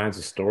all kinds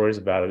of stories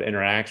about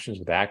interactions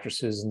with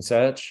actresses and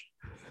such.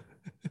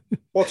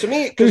 Well, to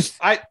me,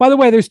 by the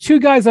way, there's two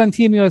guys on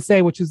Team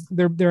USA, which is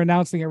they're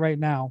announcing it right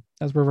now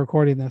as we're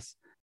recording this.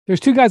 There's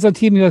two guys on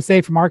Team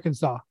USA from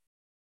Arkansas.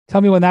 Tell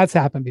me when that's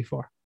happened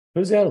before.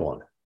 Who's the other one?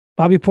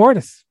 Bobby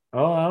Portis.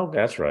 Oh,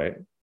 that's right.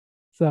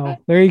 So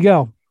there you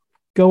go.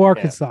 Go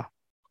Arkansas. Yeah.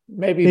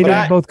 Maybe they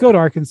don't both go to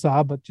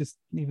Arkansas, but just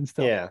even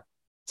still. Yeah.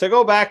 To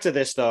go back to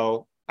this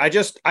though, I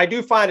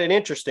do find it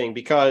interesting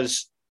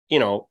because,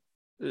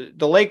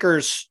 the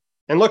Lakers,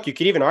 and look, you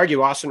could even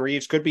argue Austin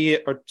Reeves could be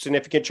a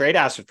significant trade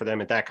asset for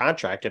them at that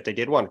contract if they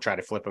did want to try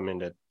to flip him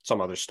into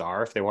some other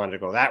star, if they wanted to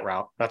go that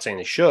route. Not saying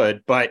they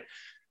should, but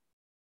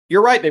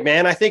you're right, big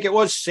man. I think it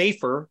was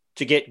safer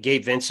to get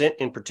Gabe Vincent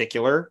in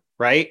particular,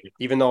 right?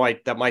 Even though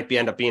that might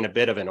end up being a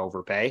bit of an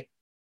overpay.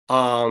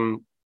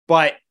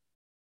 But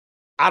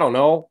I don't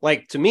know.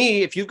 Like, to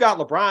me, if you've got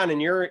LeBron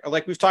and you're,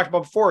 like we've talked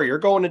about before, you're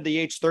going into the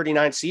age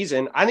 39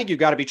 season, I think you've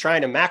got to be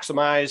trying to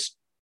maximize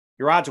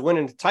your odds of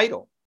winning the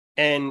title.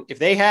 And if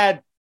they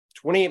had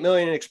 $28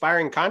 million in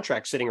expiring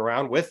contracts sitting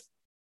around with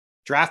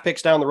draft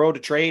picks down the road to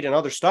trade and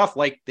other stuff,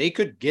 like, they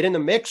could get in the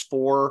mix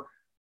for,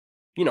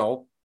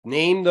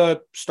 name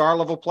the star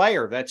level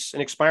player that's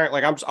an expiring.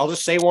 Like, I'll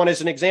just say one as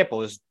an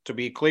example, is to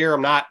be clear.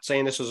 I'm not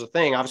saying this is a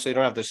thing. Obviously, they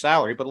don't have the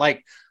salary, but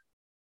like,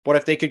 what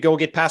if they could go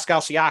get Pascal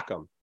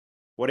Siakam?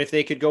 What if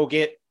they could go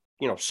get,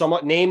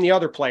 somewhat name the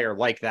other player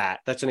like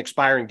that? That's an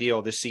expiring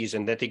deal this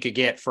season that they could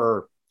get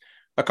for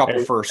a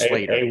couple firsts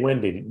later. Hey,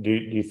 Wendy, do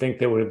you think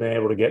they would have been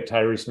able to get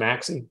Tyrese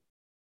Maxey?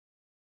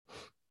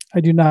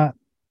 I do not.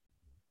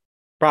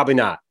 Probably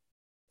not.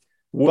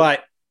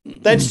 But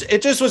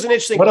it just was an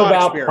interesting what thought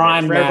about experiment.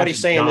 Prime For everybody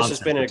Magic saying Johnson this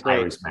has been a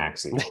great Tyrese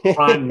Maxey.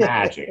 Prime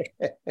Magic.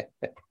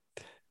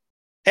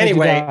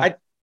 Anyway,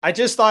 I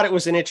just thought it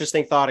was an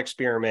interesting thought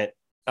experiment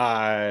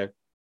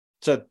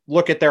to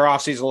look at their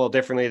offseason a little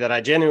differently that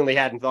I genuinely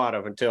hadn't thought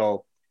of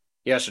until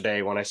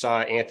yesterday when I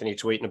saw Anthony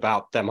tweeting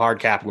about them hard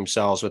capping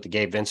themselves with the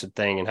Gabe Vincent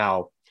thing and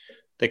how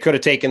they could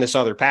have taken this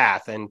other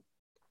path. And,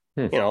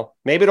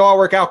 maybe it'll all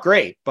work out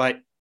great. But,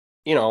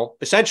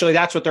 essentially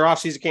that's what their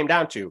offseason came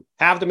down to.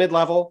 Have the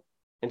mid-level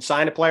and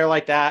sign a player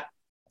like that,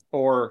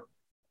 or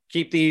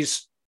keep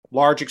these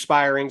large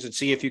expirings and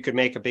see if you could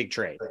make a big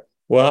trade.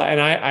 Well,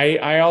 and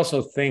I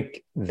also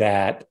think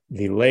that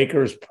the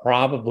Lakers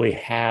probably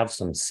have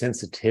some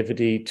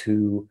sensitivity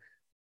to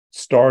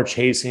star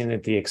chasing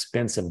at the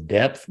expense of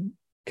depth,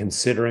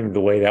 considering the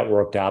way that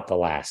worked out the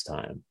last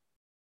time.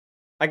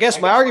 I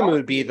guess my argument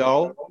would be,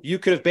 though, you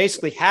could have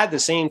basically had the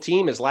same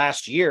team as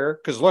last year.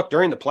 Because look,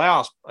 during the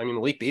playoffs,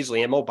 Malik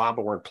Beasley and Mo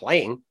Bamba weren't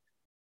playing.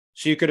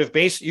 So you could have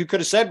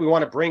said, we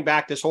want to bring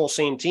back this whole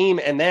same team,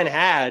 and then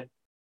had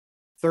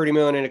 $30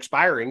 million in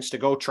expirings to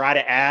go try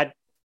to add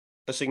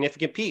a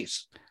significant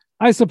piece.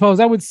 I suppose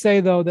I would say,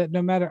 though, that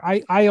no matter,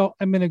 I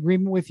am in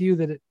agreement with you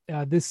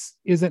that this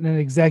isn't an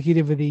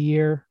executive of the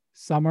year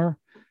summer.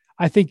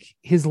 I think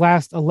his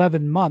last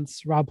 11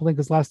 months, Rob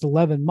Pelinka's last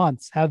 11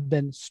 months, have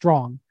been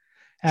strong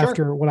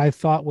after what I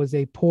thought was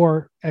a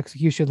poor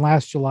execution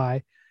last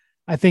July.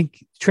 I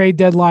think trade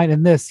deadline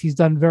and this, he's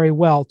done very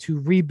well to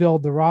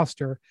rebuild the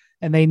roster,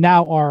 and they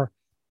now are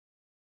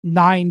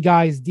 9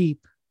 guys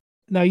deep.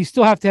 Now, you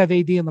still have to have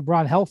AD and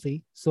LeBron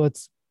healthy, so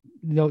it's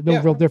no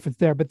real difference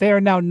there, but they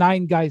are now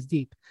 9 guys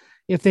deep.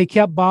 If they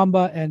kept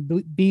Bamba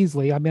and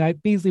Beasley,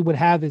 Beasley would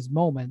have his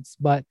moments,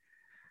 but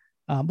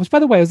which, by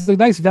the way, is a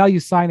nice value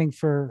signing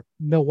for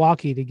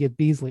Milwaukee to get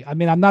Beasley.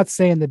 I'm not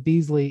saying that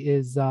Beasley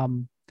is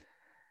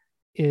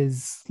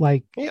is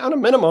like on a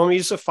minimum,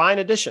 he's a fine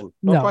addition.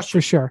 No question.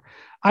 For sure.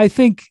 I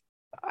think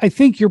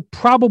you're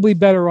probably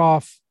better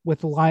off with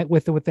the line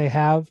with what they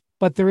have,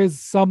 but there is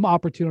some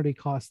opportunity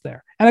cost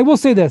there. And I will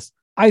say this: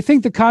 I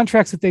think the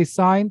contracts that they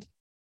signed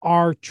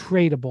are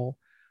tradable,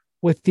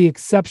 with the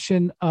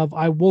exception of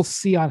I will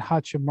see on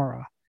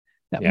Hachimura.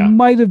 That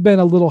might have been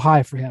a little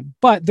high for him,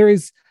 but there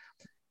is.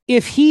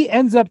 If he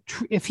ends up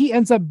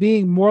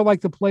being more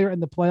like the player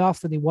in the playoffs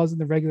than he was in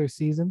the regular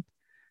season,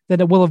 then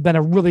it will have been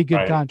a really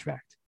good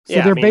contract.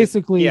 So they're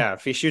basically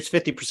if he shoots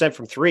 50%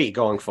 from three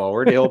going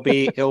forward, he'll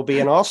be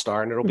an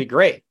all-star and it'll be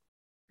great.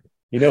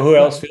 You know who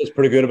else feels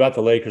pretty good about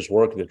the Lakers'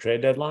 work at the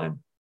trade deadline?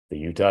 The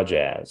Utah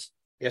Jazz.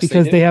 Yes,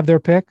 because they have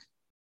their pick.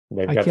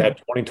 They've got that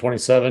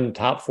 2027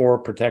 top 4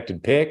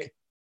 protected pick.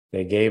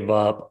 They gave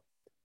up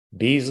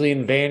Beasley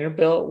and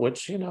Vanderbilt,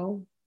 which,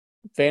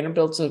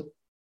 Vanderbilt's a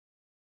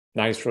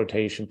nice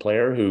rotation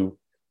player who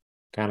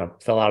kind of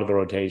fell out of the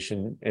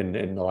rotation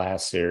in the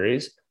last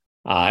series.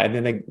 And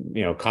then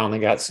they, Conley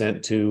got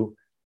sent to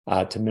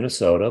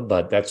Minnesota,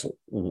 but that's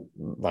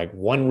like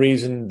one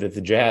reason that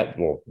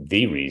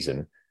the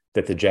reason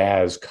that the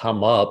Jazz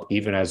come up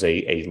even as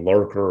a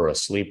lurker or a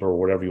sleeper or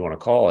whatever you want to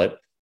call it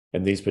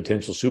in these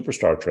potential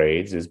superstar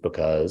trades is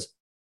because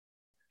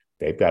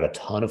they've got a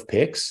ton of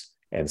picks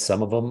and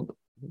some of them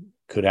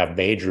could have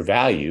major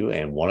value,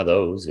 and one of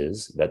those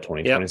is that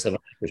 2027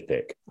 Lakers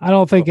pick. I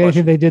don't think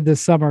anything they did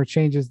this summer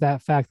changes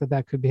that fact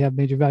that could have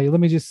major value.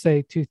 Let me just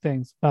say two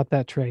things about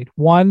that trade.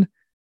 One,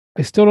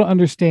 I still don't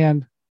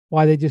understand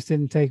why they just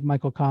didn't take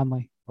Michael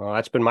Conley. Well,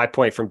 that's been my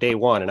point from day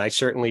one, and I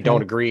certainly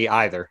don't agree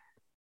either.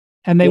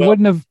 And they would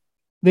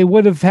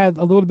have had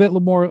a little bit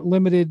more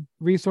limited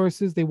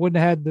resources. They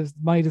wouldn't have had the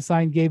money to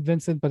sign Gabe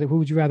Vincent, but who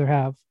would you rather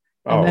have?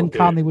 And then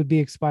Conley would be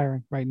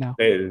expiring right now.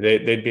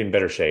 They'd be in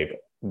better shape.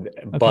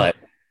 But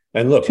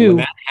and look, when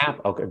that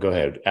happened, okay, go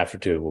ahead. After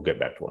 2, we'll get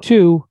back to 1.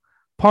 2,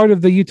 part of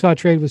the Utah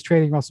trade was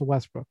trading Russell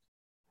Westbrook,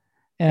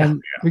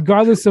 and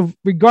regardless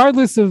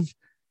of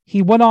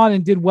he went on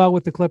and did well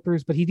with the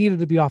Clippers, but he needed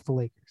to be off the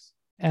Lakers,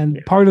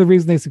 and part of the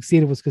reason they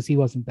succeeded was because he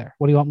wasn't there.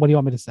 What do you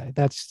want me to say?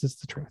 That's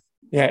just the truth.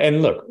 Yeah,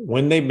 and look,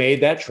 when they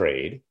made that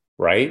trade,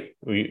 right?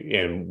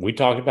 We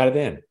talked about it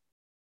then.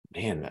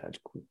 Man,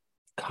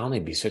 Conley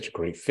would be such a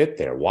great fit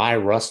there. Why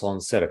Russell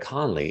instead of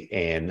Conley?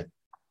 And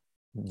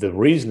the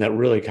reason that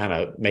really kind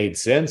of made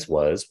sense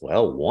was,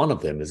 well, one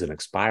of them is an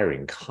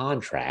expiring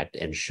contract.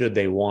 And should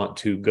they want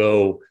to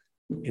go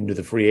into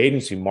the free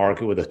agency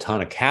market with a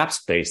ton of cap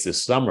space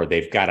this summer,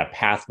 they've got a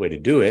pathway to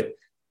do it.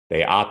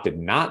 They opted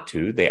not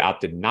to. They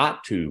opted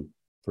not to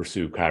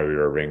pursue Kyrie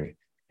Irving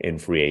in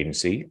free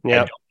agency.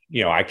 Yeah.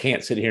 I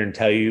can't sit here and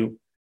tell you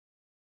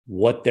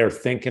what their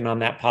thinking on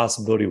that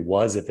possibility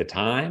was at the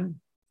time,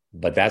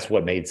 but that's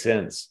what made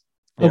sense.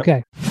 Yep.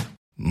 Okay.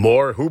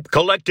 More Hoop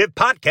Collective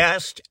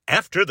podcast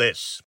after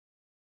this.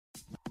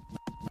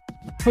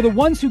 For the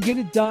ones who get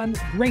it done,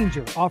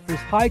 Grainger offers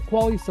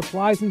high-quality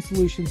supplies and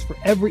solutions for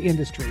every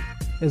industry,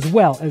 as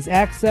well as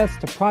access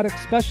to product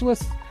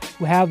specialists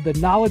who have the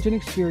knowledge and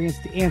experience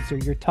to answer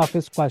your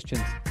toughest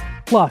questions.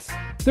 Plus,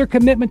 their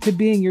commitment to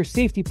being your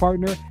safety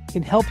partner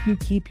can help you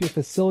keep your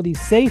facilities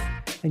safe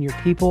and your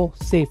people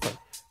safer.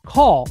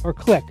 Call or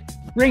click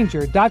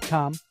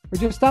Grainger.com or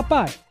just stop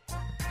by.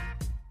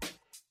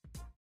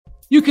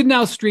 You can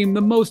now stream the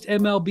most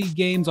MLB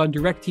games on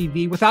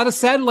DirecTV without a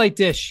satellite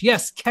dish.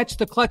 Yes, catch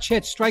the clutch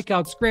hits,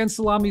 strikeouts, grand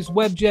salamis,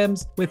 web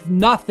gems with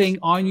nothing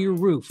on your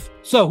roof.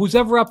 So who's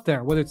ever up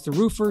there, whether it's the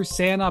roofers,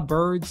 Santa,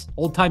 birds,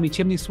 old-timey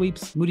chimney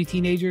sweeps, moody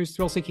teenagers,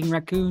 thrill-seeking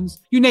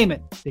raccoons, you name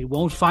it, they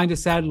won't find a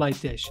satellite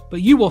dish.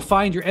 But you will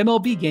find your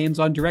MLB games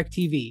on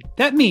DirecTV.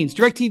 That means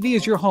DirecTV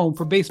is your home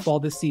for baseball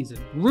this season.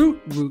 Root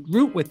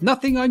with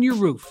nothing on your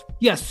roof.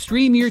 Yes,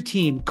 stream your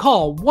team.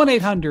 Call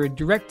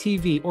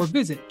 1-800-DirecTV or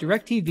visit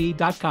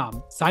DirecTV.com.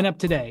 Sign up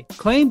today.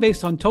 Claim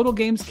based on total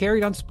games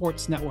carried on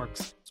sports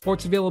networks.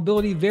 Sports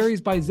availability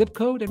varies by zip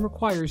code and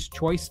requires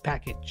choice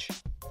package.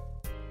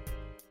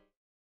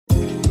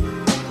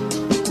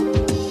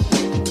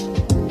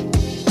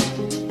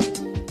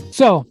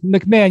 So,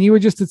 McMahon, you were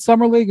just at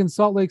Summer League in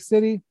Salt Lake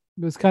City.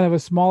 It was kind of a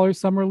smaller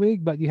summer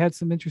league, but you had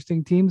some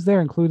interesting teams there,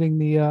 including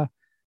the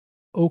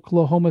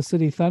Oklahoma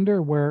City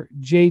Thunder, where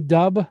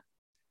Jalen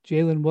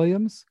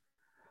Williams,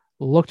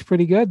 looked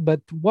pretty good.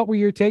 But what were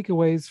your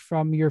takeaways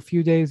from your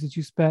few days that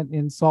you spent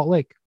in Salt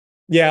Lake?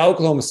 Yeah,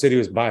 Oklahoma City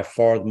was by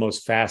far the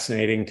most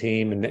fascinating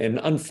team. And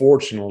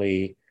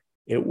unfortunately,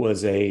 it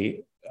was there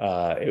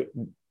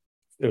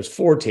was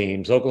 4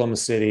 teams: Oklahoma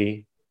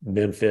City,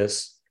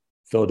 Memphis,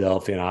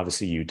 Philadelphia, and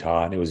obviously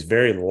Utah. And it was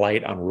very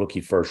light on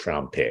rookie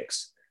first-round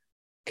picks.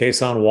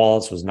 Kason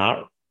Wallace was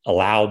not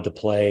allowed to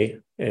play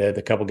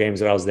the couple games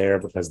that I was there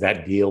because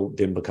that deal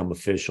didn't become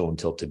official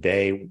until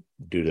today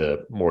due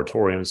to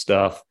moratorium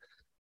stuff.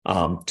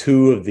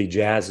 2 of the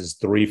Jazz's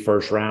 3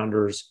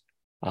 first-rounders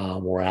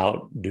were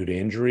out due to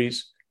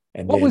injuries.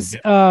 And what was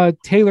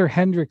Taylor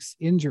Hendricks'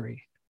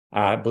 injury?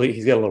 I believe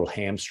he's got a little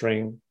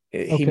hamstring.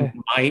 He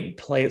might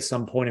play at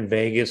some point in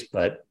Vegas,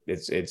 but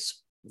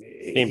it's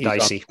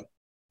dicey.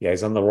 Yeah,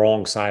 he's on the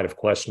wrong side of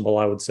questionable,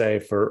 I would say,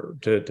 to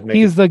make.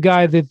 He's the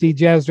guy that the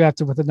Jazz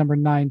drafted with the number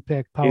 9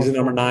 pick. He's a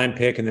number 9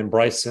 pick, and then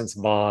Bryce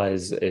Sensabaugh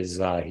is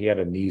he had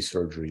a knee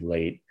surgery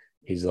late.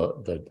 He's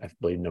the I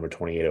believe number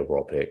 28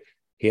 overall pick.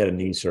 He had a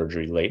knee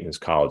surgery late in his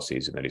college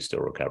season that he's still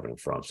recovering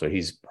from, so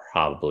he's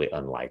probably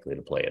unlikely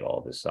to play at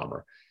all this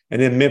summer.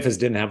 And then Memphis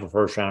didn't have a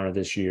first rounder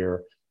this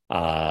year,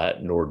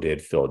 nor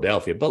did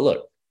Philadelphia. But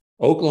look,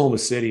 Oklahoma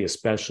City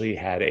especially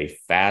had a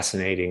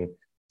fascinating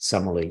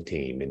summer league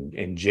team,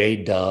 and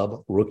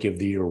J-Dub, rookie of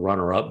the year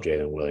runner-up,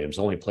 Jalen Williams,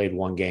 only played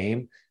 1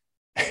 game.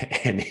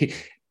 And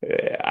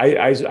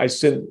I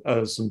sent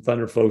some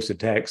Thunder folks a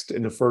text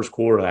in the first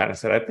quarter of that. I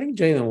said, I think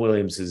Jalen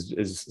Williams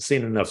is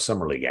seen enough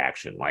summer league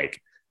action.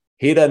 Like,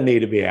 he doesn't need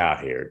to be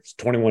out here. It's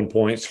 21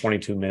 points,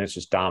 22 minutes,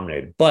 just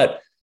dominated.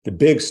 But the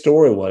big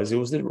story was it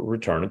was the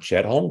return of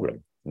Chet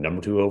Holmgren,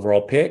 number 2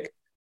 overall pick.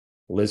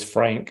 Liz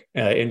Frank,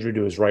 injury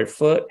to his right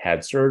foot,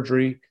 had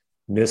surgery,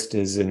 missed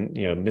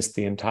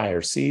the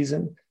entire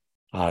season,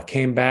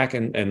 came back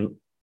and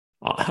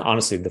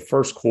honestly, the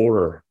first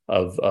quarter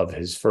of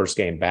his first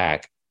game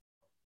back,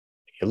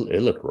 it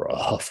looked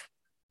rough.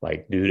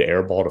 Like, dude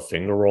airballed a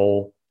finger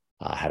roll,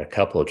 had a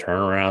couple of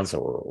turnarounds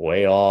that were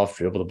way off,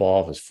 dribbled the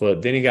ball off his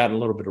foot. Then he got in a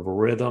little bit of a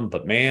rhythm.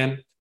 But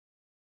man,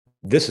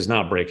 this is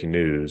not breaking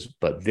news,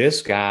 but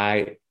this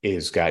guy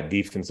is got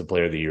Defensive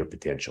Player of the Year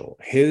potential.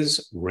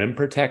 His rim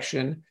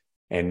protection,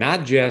 and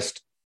not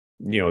just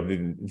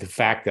the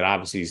fact that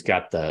obviously he's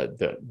got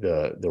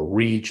the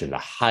reach and the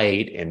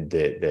height and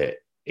the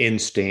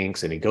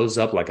instincts, and he goes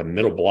up like a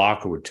middle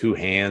blocker with 2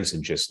 hands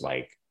and just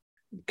like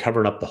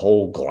covering up the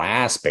whole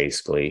glass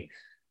basically.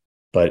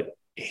 But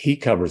he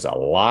covers a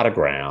lot of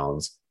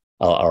ground.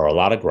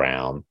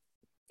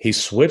 He's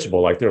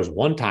switchable. Like, there was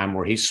one time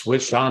where he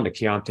switched on to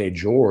Keontae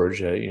George,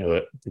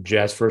 the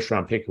Jazz first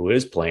round pick who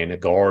is playing a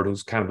guard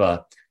who's kind of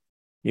a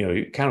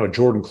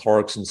Jordan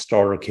Clarkson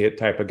starter kit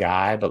type of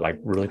guy, but like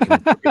really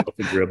can pick up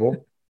the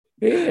dribble.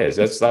 He is.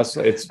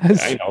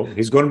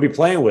 He's going to be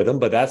playing with him,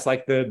 but that's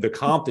like the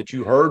comp that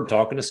you heard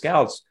talking to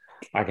scouts.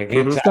 Like, I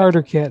can't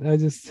starter kit.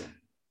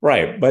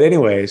 Right. But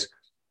anyways,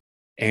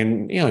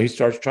 and he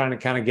starts trying to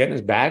kind of get in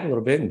his bag a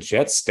little bit, and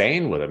Chet's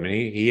staying with him, and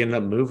he ended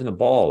up moving the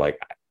ball. Like,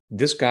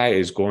 this guy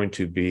is going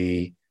to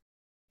be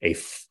a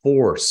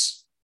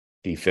force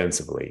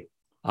defensively.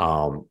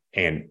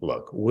 And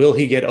look, will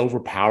he get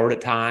overpowered at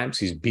times?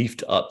 He's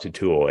beefed up to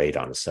 208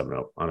 on a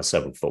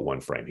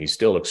 7'1" frame. He's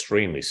still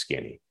extremely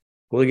skinny.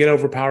 Will he get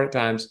overpowered at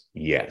times?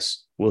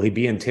 Yes. Will he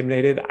be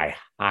intimidated? I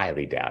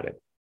highly doubt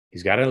it.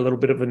 He's got a little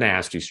bit of a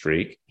nasty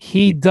streak.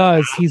 He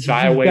does. He's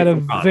got a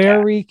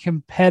very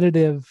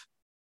competitive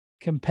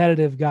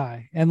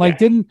guy. And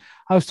I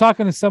was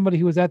talking to somebody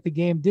who was at the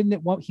game,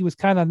 he was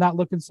kind of not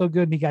looking so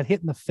good, and he got hit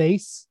in the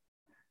face,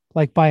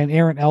 like by an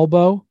errant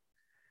elbow,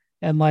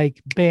 and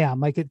like, bam,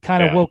 like it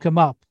kind of woke him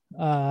up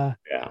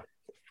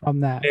from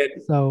that.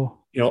 So,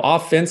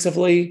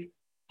 offensively,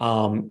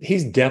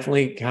 he's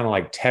definitely kind of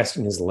like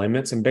testing his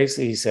limits. And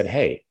basically he said,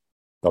 hey,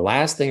 the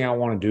last thing I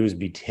want to do is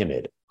be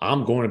timid.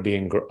 I'm going to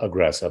be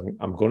aggressive.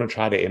 I'm going to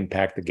try to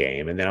impact the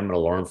game, and then I'm going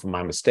to learn from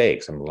my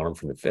mistakes. I'm going to learn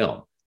from the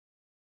film.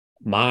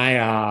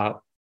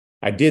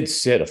 I did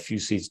sit a few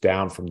seats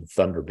down from the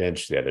Thunder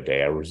bench the other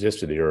day. I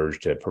resisted the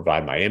urge to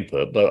provide my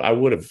input, but I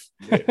would have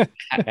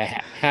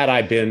had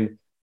I been.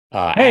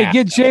 Hey,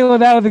 get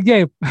Jalen out of the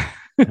game.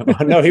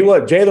 No, he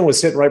was. Jalen was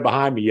sitting right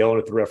behind me yelling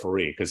at the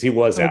referee because he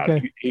was out.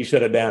 He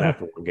shut it down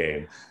after one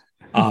game.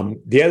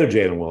 The other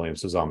Jalen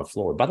Williams was on the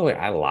floor. By the way,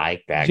 I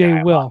like that guy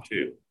a lot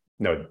too.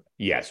 No,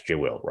 yes, Jay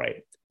Will,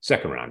 right?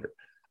 Second rounder.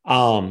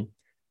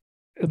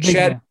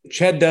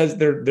 Chet does.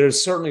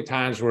 There's certainly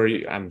times where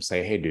I'm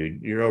saying, hey,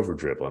 dude, you're over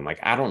dribbling. Like,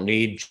 I don't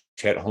need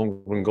Chet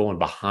Holmgren going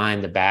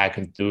behind the back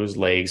and through his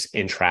legs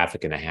in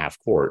traffic in a half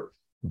court.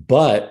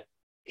 But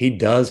he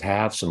does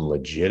have some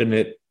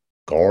legitimate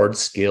guard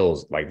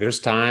skills. Like,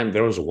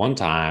 there was one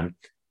time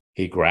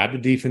he grabbed a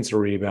defensive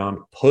rebound,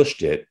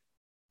 pushed it.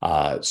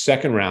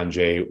 Second round,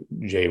 Jay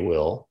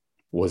Will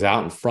was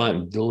out in front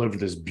and delivered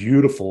this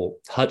beautiful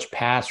touch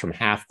pass from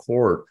half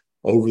court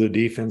over the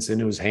defense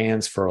into his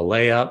hands for a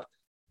layup.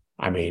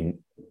 I mean,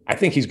 I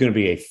think he's going to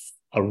be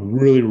a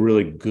really,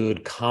 really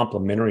good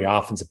complementary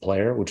offensive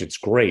player, which it's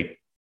great.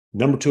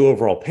 Number 2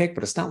 overall pick,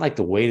 but it's not like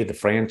the weight of the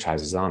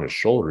franchise is on his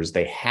shoulders.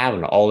 They have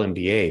an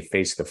all-NBA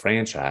face of the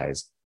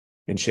franchise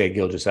in Shai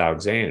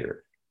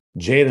Gilgeous-Alexander.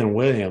 Jalen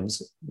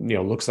Williams,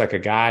 looks like a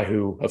guy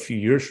who a few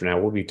years from now,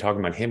 we'll be talking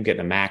about him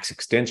getting a max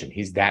extension.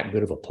 He's that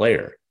good of a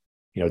player.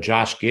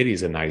 Josh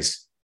Giddey's a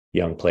nice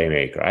young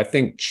playmaker. I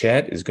think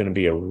Chet is going to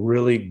be a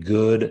really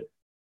good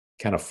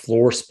kind of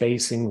floor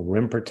spacing,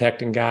 rim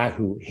protecting guy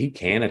who he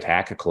can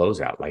attack a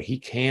closeout. Like, he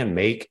can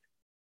make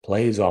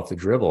plays off the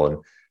dribble. And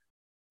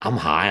I'm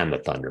high on the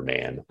Thunder,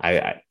 man.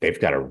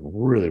 They've got a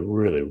really,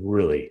 really,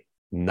 really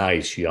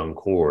nice young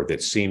core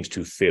that seems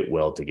to fit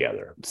well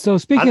together. So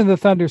speaking of the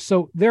Thunder,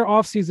 so their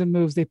offseason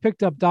moves, they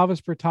picked up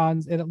Davis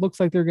Bertans, and it looks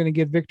like they're going to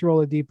give Victor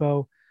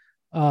Oladipo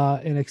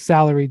in a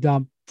salary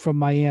dump from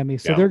Miami.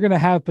 So they're going to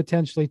have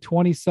potentially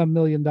 $20-some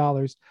million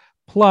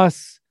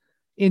plus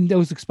in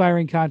those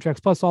expiring contracts,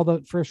 plus all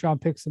the first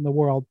round picks in the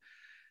world.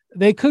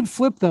 They could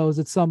flip those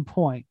at some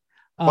point.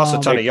 Plus a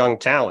ton of young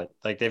talent.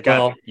 Like they've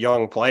got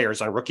young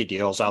players on rookie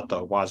deals out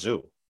the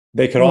wazoo.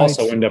 They could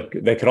also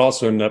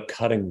end up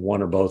cutting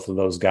one or both of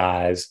those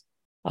guys.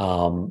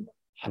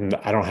 I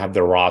don't have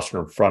their roster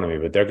in front of me,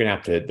 but they're gonna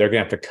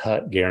have to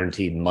cut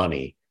guaranteed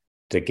money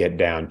to get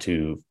down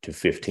to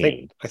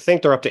 15. I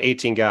think they're up to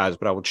 18 guys,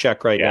 but I will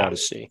check now to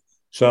see.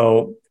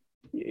 So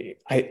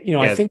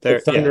I think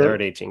they're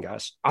at 18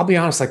 guys. I'll be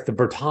honest, like the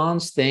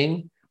Bertans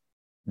thing,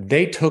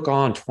 they took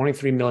on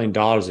 $23 million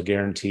of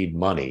guaranteed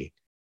money.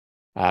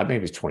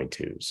 Maybe it's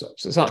 22. So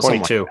it's not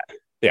 22. Like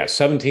yeah,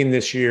 17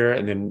 this year,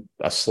 and then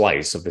a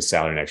slice of the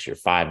salary next year,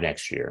 5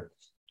 next year,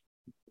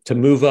 to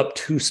move up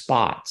 2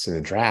 spots in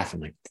the draft. I'm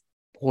like,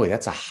 boy,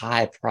 that's a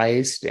high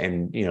price,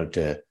 and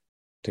to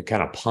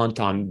kind of punt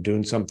on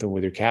doing something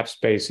with your cap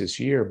space this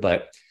year.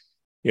 But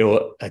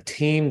a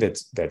team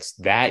that's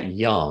that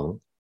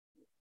young,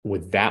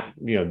 with that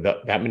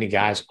that many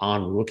guys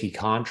on rookie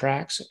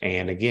contracts,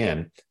 and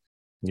again,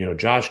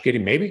 Josh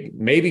Giddey,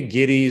 maybe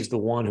Giddey is the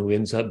one who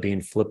ends up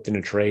being flipped in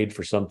a trade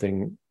for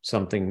something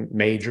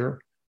major.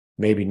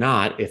 Maybe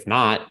not. If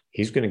not,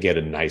 he's going to get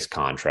a nice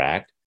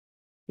contract.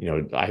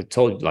 I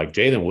told you, like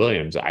Jalen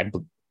Williams,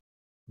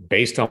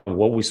 based on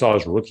what we saw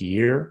his rookie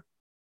year,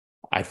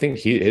 I think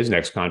his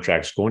next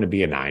contract is going to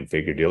be a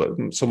 9-figure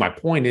deal. So my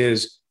point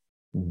is,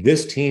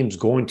 this team's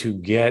going to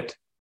get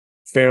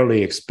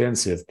fairly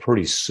expensive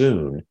pretty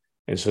soon.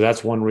 And so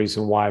that's one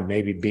reason why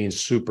maybe being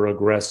super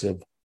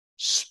aggressive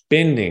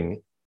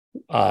spending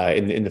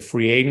in the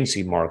free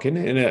agency market,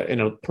 in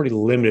a pretty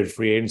limited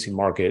free agency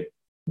market,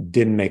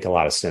 didn't make a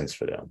lot of sense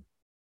for them.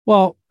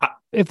 Well,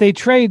 if they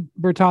trade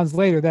Bertans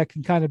later, that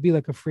can kind of be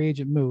like a free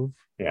agent move,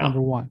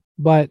 number one.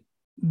 But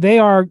they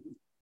are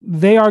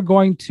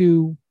going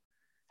to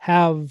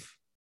have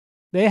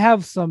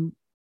some,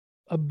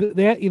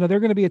 they're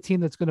going to be a team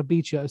that's going to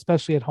beat you,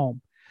 especially at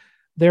home.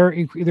 They're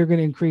going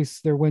to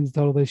increase their wins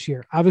total this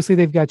year. Obviously,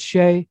 they've got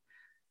Shea.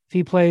 If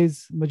he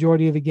plays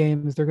majority of the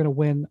games, they're going to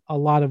win a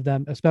lot of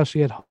them,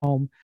 especially at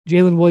home.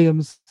 Jalen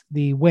Williams,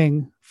 the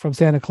wing from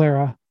Santa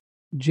Clara,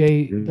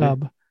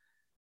 J-Dub,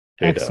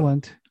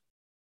 excellent.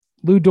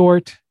 Lou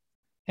Dort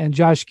and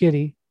Josh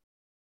Giddey.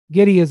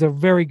 Giddey is a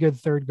very good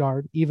third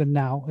guard, even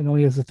now, and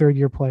only as a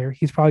third-year player.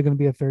 He's probably going to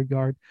be a third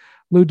guard.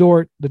 Lou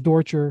Dort, the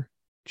Dortcher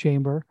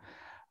chamber.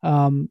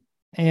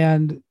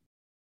 And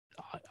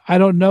I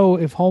don't know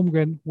if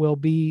Holmgren will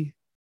be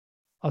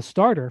a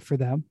starter for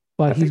them,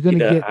 but he's going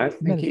to get. I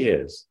think he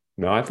is.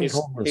 No, I think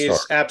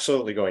he's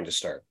absolutely going to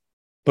start.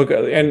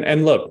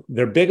 And look,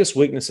 their biggest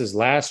weaknesses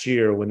last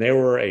year, when they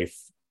were a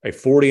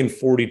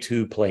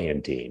 40-42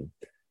 play-in team,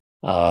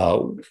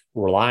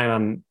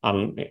 relying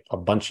on a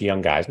bunch of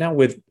young guys. Now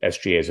with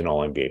SGA as an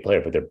All-NBA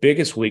player, but their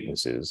biggest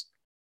weaknesses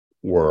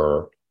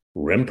were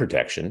rim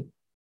protection.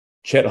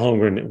 Chet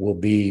Holmgren will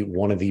be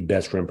one of the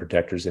best rim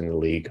protectors in the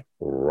league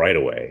right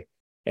away.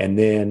 And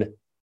then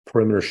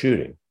perimeter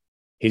shooting.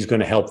 He's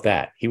going to help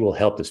that. He will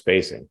help the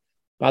spacing.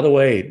 By the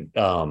way,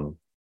 Jalen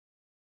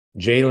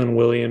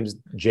Williams,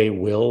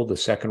 Will, the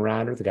second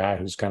rounder, the guy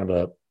who's kind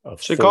of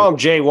so call him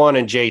J1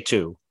 and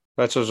J2.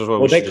 That's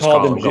what we should just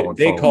call them going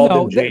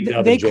forward.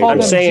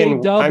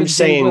 I'm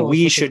saying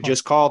we should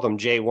just call them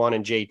J1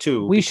 and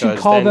J2. We should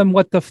call them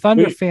what the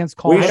Thunder fans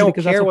call them. I don't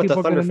care what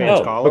the Thunder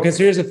fans call them. Because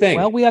here's the thing.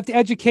 Well, we have to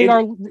educate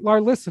our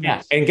listeners.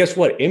 Yeah. And guess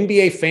what?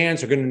 NBA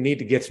fans are going to need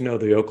to get to know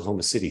the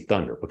Oklahoma City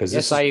Thunder.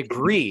 Because I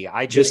agree.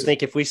 I just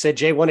think if we said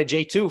J1 and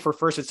J2 for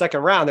first and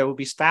second round, that would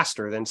be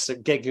faster than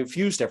getting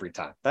confused every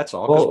time. That's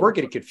all. Because we're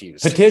getting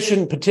confused.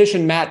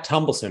 Petition Matt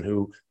Tumbleson,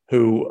 who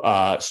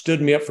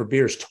stood me up for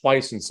beers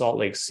twice in Salt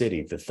Lake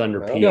City, the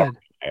Thunder PR,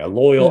 a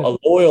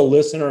loyal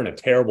listener and a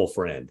terrible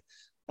friend.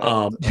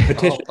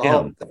 Petition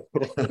him.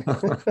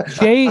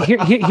 Jay,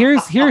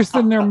 here's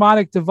the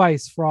mnemonic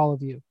device for all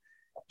of you.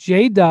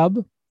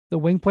 J-Dub, the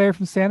wing player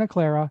from Santa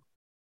Clara,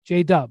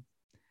 J-Dub.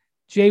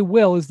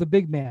 J-Will is the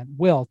big man.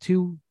 Will,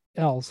 2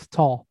 L's,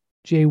 tall.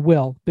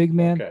 J-Will, big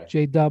man,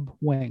 J-Dub,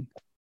 wing.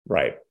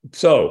 Right.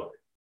 So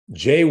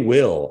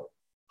J-Will,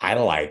 I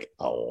like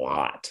a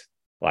lot.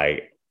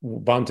 Like,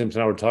 Bontemps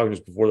and I were talking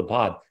just before the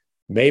pod.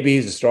 Maybe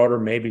he's a starter,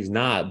 maybe he's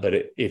not. But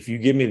if you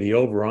give me the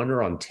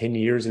over-under on 10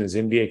 years in his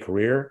NBA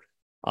career,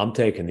 I'm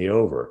taking the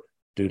over.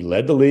 Dude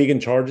led the league in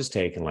charges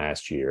taken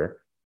last year.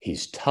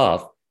 He's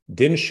tough.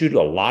 Didn't shoot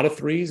a lot of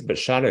threes, but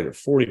shot it at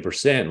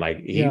 40%.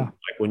 Like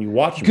when you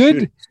watch him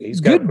shoot,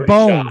 he's got good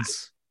bones.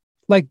 Shot.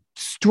 Like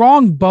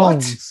strong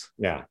bones.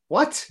 What? Yeah.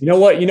 What? You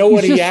know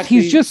what?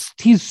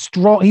 He's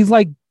strong. He's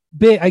like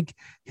big. Like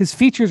his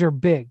features are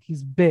big.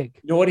 He's big.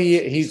 You know what?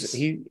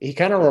 He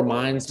kind of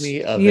reminds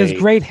me of. He has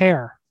great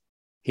hair.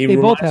 They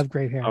both have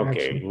great hair.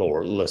 Okay, actually.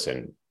 Lord,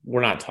 listen.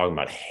 We're not talking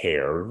about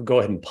hair. Go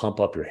ahead and pump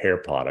up your hair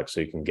products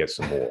so you can get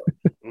some more.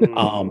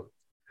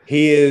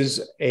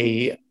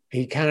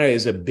 He kind of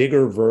is a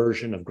bigger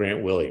version of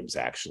Grant Williams,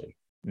 actually.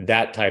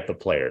 That type of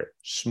player.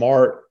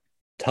 Smart,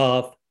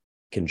 tough,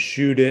 can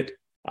shoot it.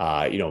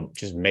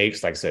 Just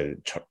makes, like I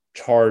said,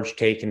 charge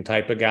taking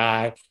type of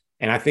guy.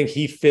 And I think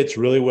he fits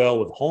really well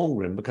with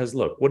Holmgren because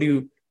look, what are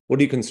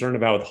you concerned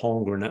about with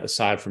Holmgren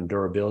aside from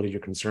durability?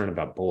 You're concerned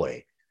about,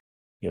 boy,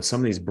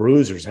 some of these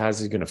bruisers, how's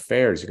he going to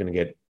fare? Is he going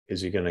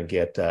to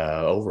get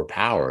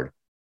overpowered?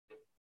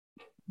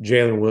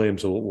 Jalen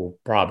Williams will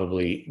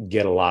probably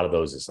get a lot of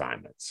those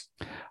assignments.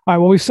 All right.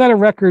 Well, we set a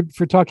record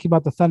for talking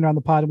about the Thunder on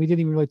the pod, and we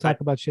didn't even really talk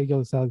about Shai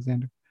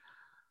Gilgeous-Alexander.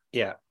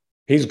 Yeah.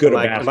 He's good at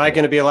basketball. Am I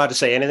going to be allowed to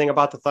say anything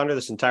about the Thunder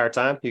this entire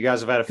time? You guys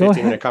have had a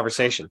 15-minute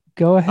conversation.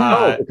 Go ahead.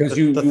 No, because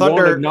you Thunder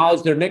won't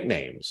acknowledge their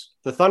nicknames.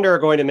 The Thunder are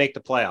going to make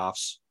the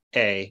playoffs.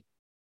 A.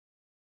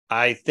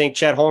 I think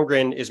Chet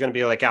Holmgren is going to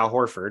be like Al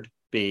Horford.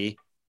 B.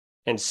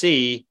 And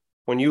C.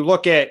 When you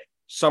look at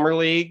Summer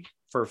League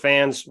for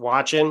fans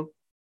watching,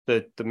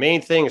 the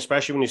main thing,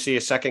 especially when you see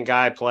a second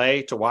guy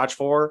play to watch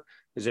for,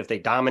 is if they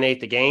dominate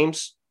the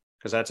games,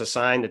 because that's a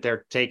sign that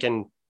they're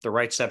taking the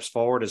right steps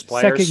forward as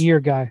players. Second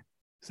year guy.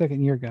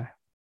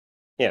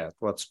 Yeah.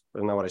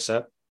 Isn't that what I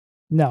said?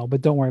 No,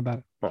 but don't worry about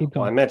it. Keep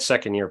going. Well, I meant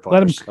second year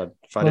players.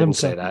 If I didn't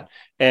say that.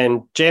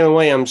 And Jalen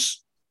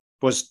Williams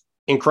was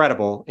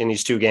incredible in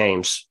these 2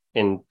 games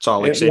in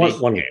Salt Lake City.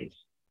 One game.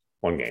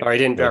 Or he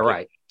didn't.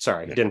 Right.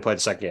 Sorry. He didn't play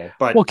the second game.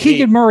 But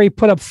Keegan Murray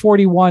put up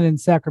 41 in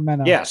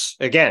Sacramento. Yes.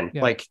 Again,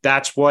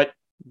 that's what,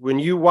 when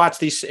you watch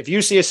these, if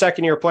you see a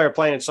second year player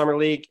playing in Summer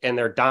League and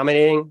they're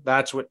dominating,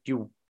 that's what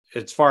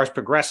as far as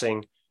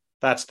progressing,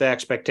 that's the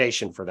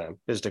expectation for them,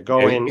 is to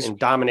go in and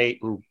dominate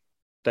and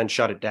then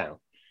shut it down.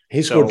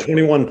 He scored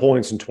 21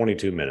 points in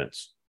 22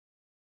 minutes.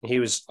 He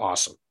was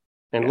awesome.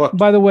 And look,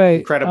 by the way,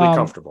 incredibly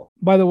comfortable.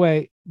 By the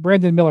way,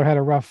 Brandon Miller had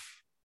a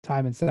rough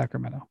time in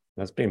Sacramento.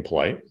 That's being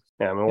polite.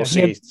 Yeah, I mean, we'll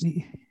see.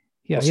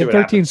 He had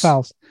 13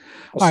 fouls.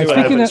 All right,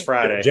 speaking of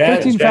Friday,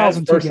 13 fouls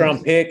in 2 games. First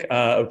round pick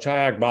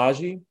Ochai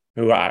Agbaji,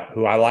 who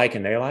I like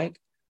and they like.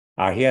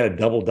 He had a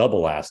double-double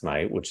last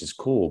night, which is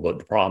cool. But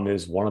the problem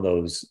is one of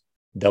those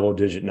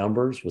double-digit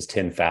numbers was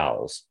 10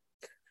 fouls,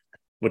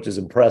 which is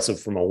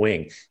impressive from a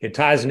wing. It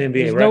ties an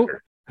NBA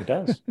record. It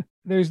does.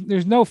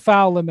 There's no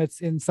foul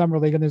limits in Summer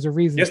League, and there's a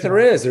reason. Yes, there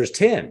is. There's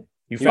 10.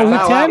 You foul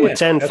out with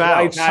 10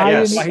 fouls.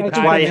 That's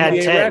why he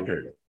had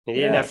 10. He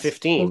didn't have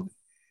 15.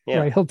 Yeah.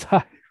 Right, he'll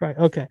tie. Right.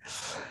 Okay.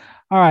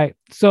 All right.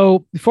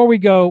 So before we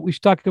go, we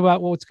should talk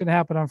about what's going to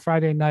happen on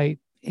Friday night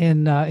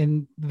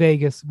in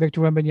Vegas.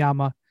 Victor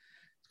Wembanyama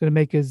is going to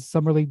make his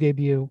Summer League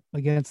debut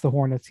against the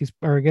Hornets.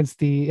 Against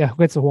the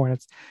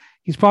Hornets.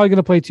 He's probably going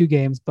to play 2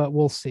 games, but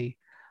we'll see.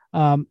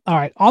 All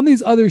right. On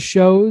these other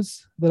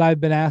shows that I've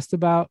been asked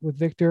about with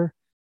Victor,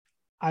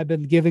 I've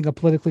been giving a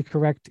politically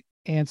correct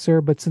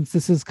answer, but since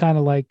this is kind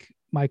of like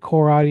my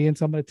core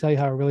audience, I'm going to tell you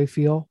how I really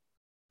feel.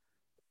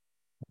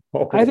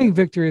 I think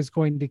Victor is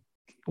going to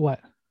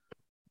what?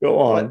 Go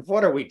on.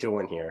 What are we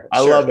doing here? I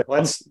love it.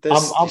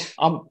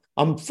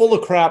 I'm full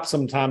of crap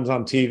sometimes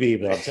on TV,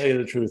 but I'll tell you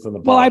the truth on the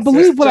podcast. Well, I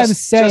believe what I'm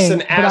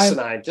saying.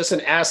 Just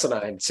an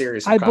asinine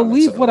series. I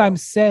believe what I'm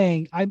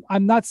saying.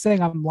 I'm not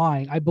saying I'm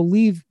lying. I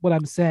believe what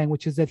I'm saying,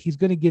 which is that he's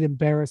going to get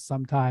embarrassed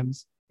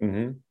sometimes.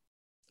 Mm-hmm.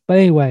 But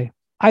anyway,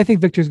 I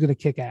think Victor's going to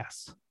kick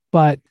ass.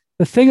 But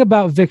the thing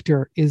about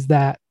Victor is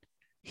that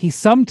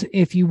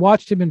if you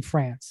watched him in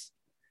France,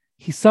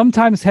 he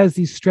sometimes has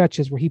these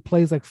stretches where he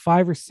plays like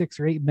 5 or 6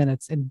 or 8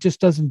 minutes and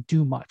just doesn't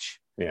do much.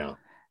 Yeah.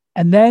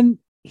 And then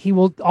he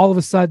will all of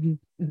a sudden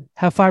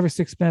have 5 or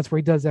 6 minutes where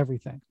he does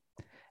everything.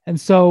 And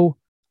so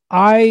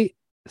I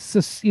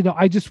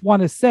just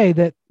want to say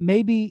that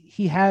maybe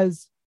he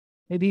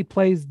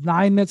plays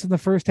 9 minutes in the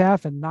first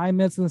half and 9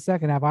 minutes in the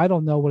second half. I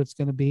don't know what it's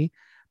going to be,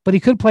 but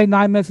he could play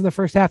 9 minutes in the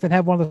first half and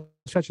have one of the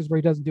stretches where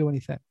he doesn't do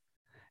anything.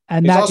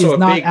 And that is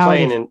not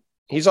out.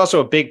 He's also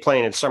a big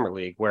playing in Summer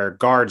League where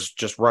guards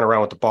just run around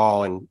with the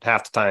ball and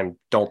half the time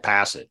don't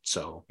pass it.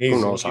 So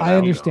who knows how I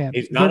understand.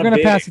 They're going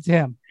to pass it to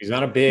him. He's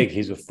not a big.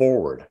 He's a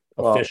forward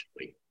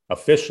officially.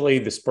 Officially,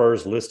 the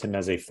Spurs list him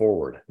as a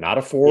forward, not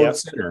a forward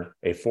center,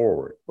 a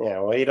forward.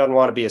 Yeah, well, he doesn't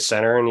want to be a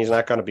center, and he's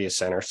not going to be a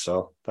center,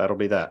 so that'll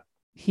be that.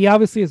 He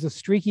obviously is a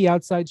streaky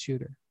outside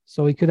shooter,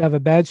 so he could have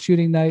a bad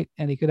shooting night,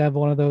 and he could have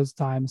one of those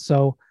times.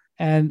 So,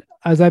 and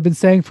as I've been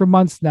saying for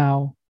months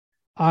now,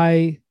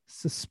 I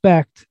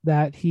suspect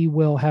that he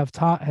will have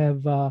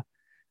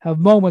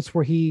moments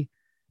where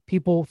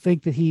people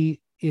think that he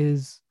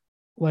is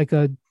like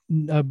a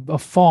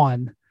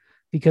fawn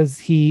because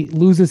he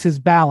loses his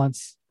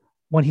balance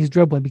when he's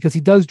dribbling, because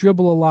he does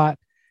dribble a lot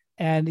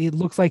and it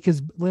looks like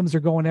his limbs are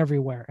going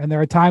everywhere. And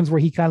there are times where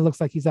he kind of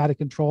looks like he's out of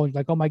control. He's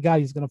like, oh my God,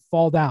 he's going to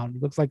fall down. He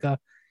looks like a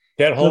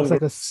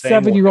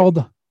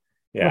 7-year-old.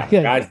 Yeah.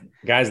 Right.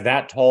 Guys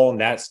that tall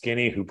and that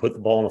skinny who put the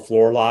ball on the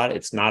floor a lot,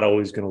 it's not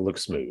always going to look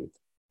smooth.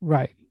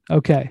 Right.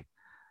 Okay.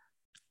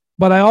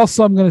 But I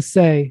also am going to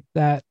say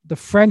that the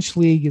French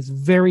league is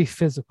very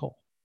physical.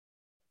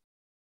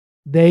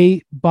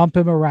 They bump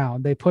him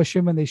around. They push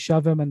him and they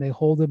shove him and they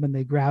hold him and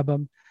they grab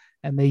him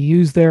and they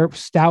use their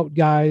stout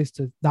guys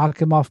to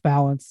knock him off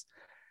balance.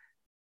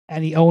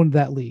 And he owned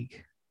that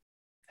league.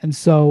 And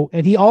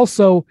he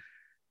also,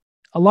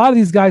 a lot of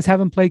these guys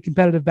haven't played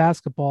competitive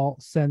basketball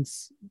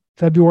since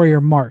February or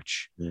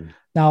March.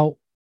 Now,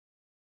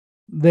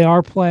 they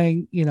are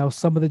playing,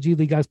 some of the G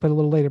League guys played a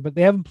little later, but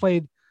they haven't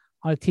played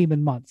on a team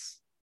in months.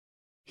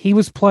 He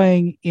was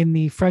playing in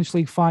the French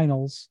League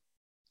finals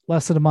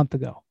less than a month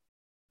ago.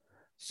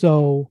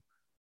 So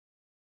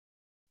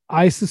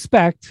I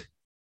suspect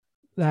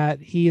that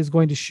he is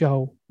going to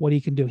show what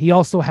he can do. He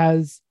also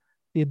has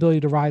the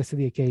ability to rise to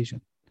the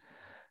occasion.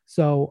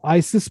 So I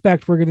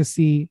suspect we're going to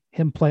see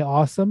him play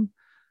awesome.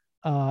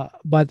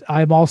 But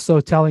I'm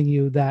also telling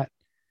you that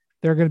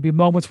there are going to be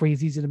moments where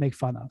he's easy to make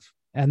fun of.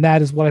 And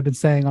that is what I've been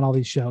saying on all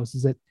these shows,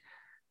 is that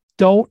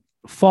don't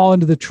fall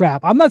into the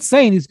trap. I'm not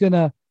saying he's going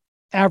to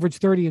average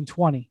 30 and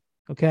 20.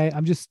 Okay.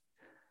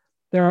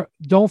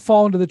 Don't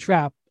fall into the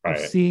trap of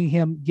seeing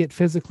him get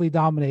physically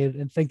dominated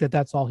and think that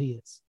that's all he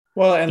is.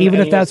 Well, even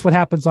if that's what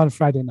happens on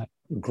Friday night.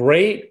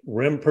 Great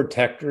rim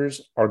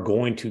protectors are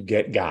going to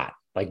get got.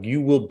 Like,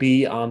 you will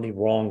be on the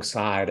wrong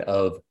side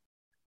of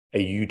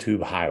a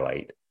YouTube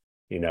highlight,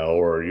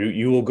 or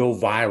you will go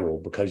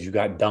viral because you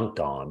got dunked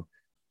on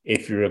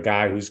if you're a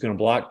guy who's going to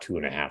block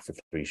 2.5 or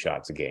 3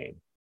 shots a game,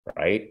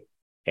 right?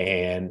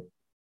 And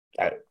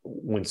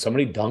when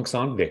somebody dunks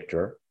on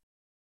Victor,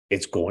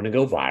 it's going to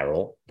go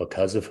viral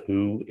because of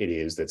who it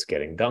is that's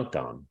getting dunked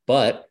on.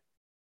 But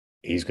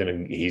he's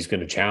going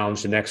to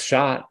challenge the next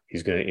shot.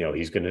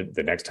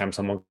 The next time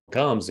someone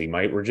comes, he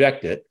might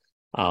reject it.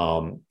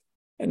 And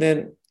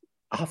then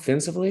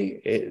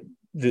offensively,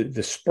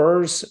 the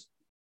Spurs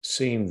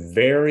seem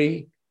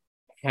very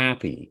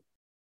happy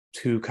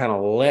to kind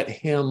of let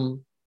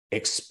him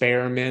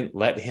experiment,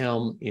 let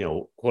him,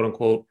 quote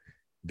unquote,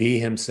 be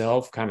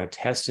himself, kind of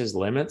test his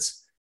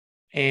limits.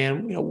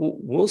 And,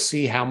 we'll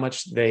see how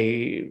much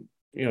they,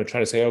 try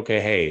to say, okay,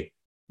 hey,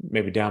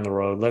 maybe down the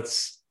road,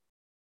 let's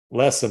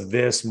less of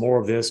this, more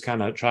of this,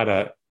 kind of try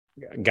to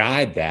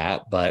guide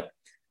that. But,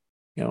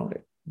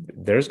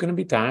 there's going to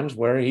be times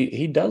where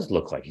he does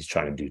look like he's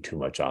trying to do too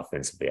much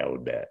offensively, I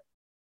would bet.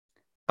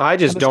 I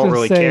just don't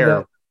really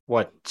care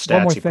what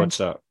stats he puts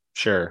up.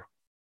 Sure.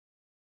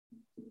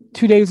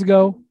 2 days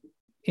ago,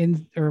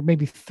 or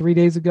maybe 3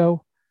 days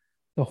ago,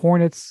 the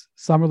Hornets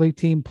Summer League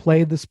team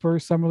played the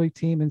Spurs Summer League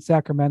team in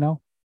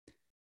Sacramento.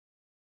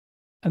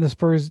 And the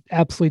Spurs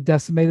absolutely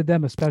decimated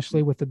them,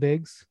 especially with the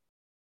bigs.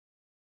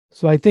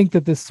 So I think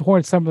that this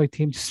Hornets Summer League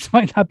team just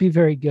might not be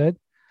very good.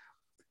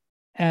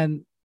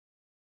 And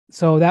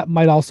so that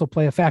might also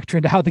play a factor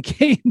into how the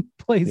game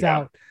plays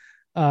out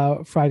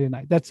Friday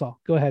night. That's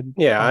all. Go ahead.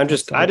 Yeah, I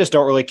just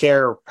don't really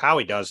care how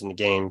he does in the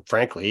game,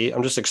 frankly.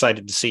 I'm just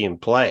excited to see him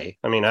play.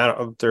 I mean,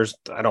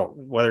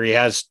 whether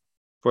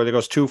he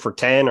goes 2 for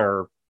 10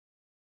 or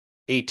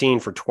 18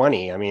 for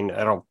 20. I mean,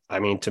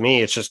 to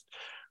me, it's just,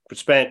 we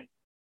spent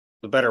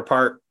the better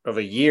part of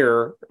a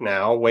year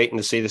now waiting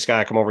to see this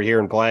guy come over here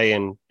and play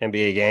in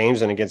NBA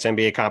games and against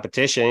NBA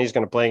competition. He's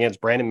going to play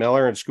against Brandon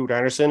Miller and Scoot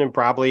Henderson and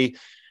probably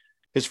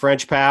his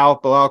French pal,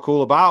 Bilal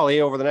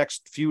Coulibaly, over the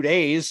next few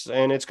days.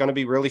 And it's going to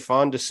be really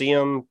fun to see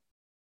him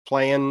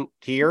playing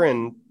here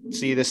and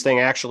see this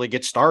thing actually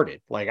get started.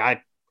 Like,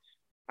 I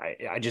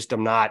just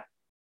am not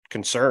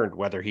concerned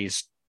whether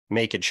he's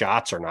making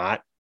shots or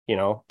not,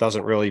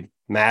 doesn't really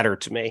matter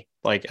to me.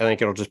 Like, I think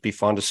it'll just be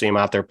fun to see him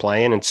out there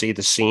playing and see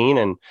the scene.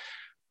 And,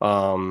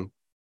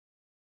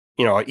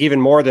 even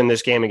more than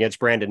this game against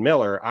Brandon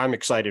Miller, I'm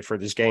excited for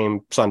this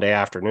game Sunday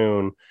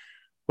afternoon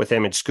with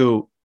him and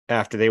Scoot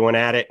after they went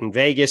at it in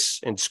Vegas.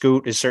 And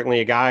Scoot is certainly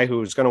a guy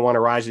who's going to want to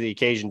rise to the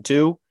occasion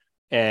too.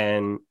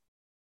 And,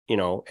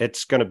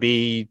 it's going to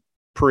be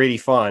pretty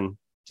fun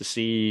to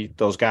see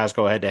those guys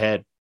go head to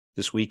head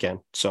this weekend.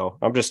 So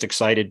I'm just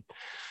excited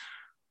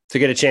to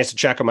get a chance to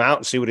check him out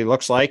and see what he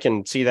looks like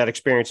and see that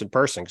experience in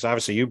person. Because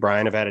obviously you,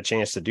 Brian, have had a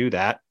chance to do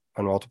that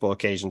on multiple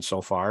occasions so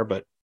far,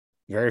 but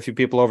very few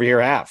people over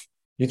here have.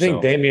 You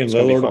think Damian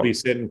Lillard will be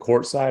sitting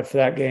courtside for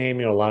that game?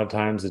 A lot of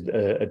times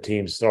a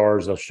team's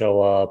stars, they'll show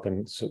up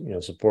and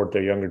support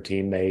their younger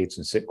teammates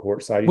and sit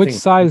courtside. Which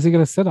side is he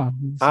going to sit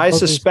on? I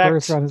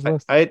suspect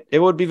it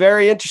would be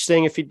very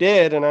interesting if he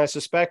did, and I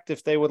suspect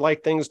if they would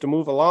like things to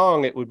move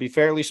along, it would be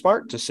fairly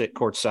smart to sit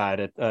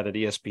courtside at an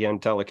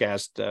ESPN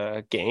telecast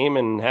game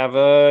and have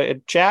a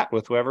chat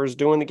with whoever's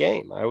doing the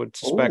game. I would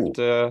suspect.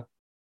 To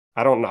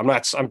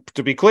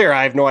be clear,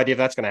 I have no idea if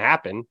that's going to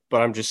happen,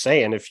 but I'm just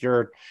saying, if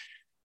you're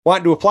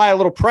wanting to apply a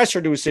little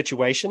pressure to a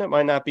situation, it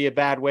might not be a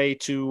bad way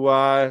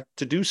to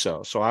do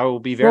so. So I will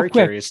be very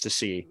curious to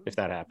see if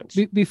that happens.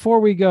 Before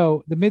we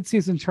go, the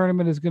midseason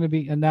tournament is going to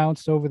be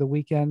announced over the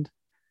weekend.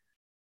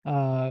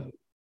 Woj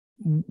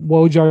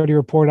already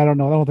reported. I don't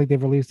know. I don't think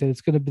they've released it. It's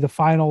going to be the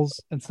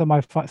finals and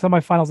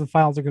semifinals and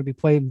finals are going to be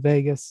played in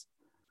Vegas.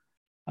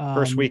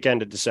 First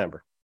weekend of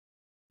December.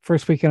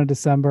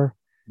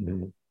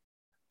 Mm-hmm.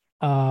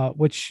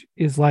 Which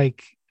is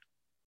like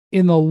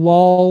in the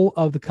lull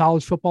of the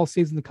college football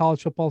season.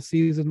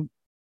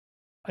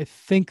 I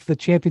think the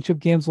championship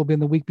games will be in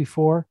the week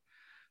before.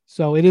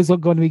 So it is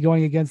going to be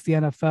going against the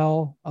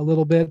NFL a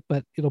little bit,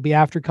 but it'll be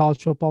after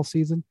college football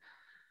season.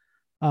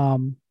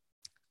 I'm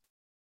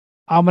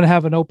going to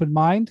have an open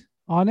mind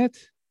on it.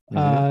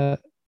 Mm-hmm.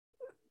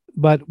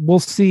 But we'll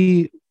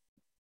see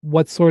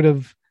what sort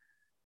of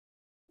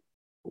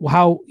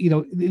how,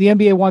 the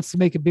NBA wants to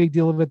make a big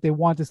deal of it. They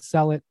want to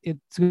sell it.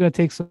 It's going to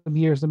take some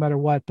years no matter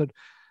what, but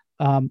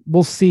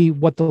we'll see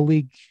what the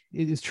league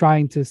is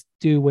trying to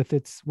do with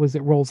it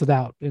rolls it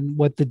out and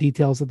what the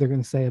details that they're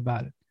going to say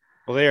about it.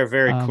 Well, they are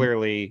very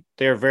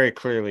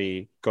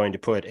clearly going to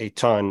put a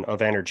ton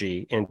of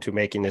energy into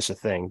making this a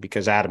thing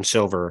because Adam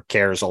Silver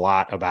cares a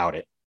lot about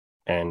it,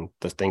 and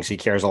the things he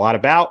cares a lot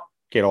about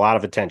get a lot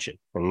of attention.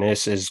 And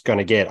this is going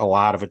to get a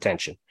lot of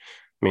attention.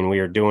 I mean, we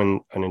are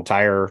doing an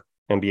entire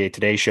NBA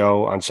Today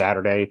show on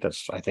Saturday.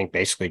 That's, I think,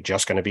 basically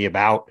just going to be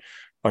about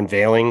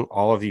unveiling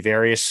all of the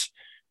various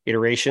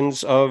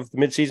iterations of the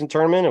midseason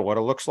tournament and what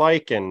it looks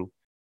like and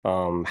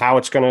how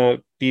it's going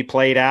to be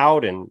played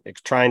out and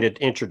trying to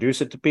introduce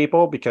it to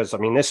people. Because, I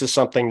mean, this is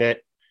something that,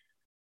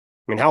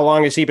 how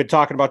long has he been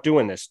talking about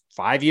doing this?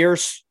 5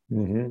 years,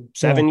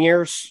 7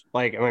 years?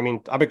 Like, I mean,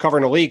 I've been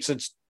covering the league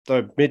since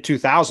the mid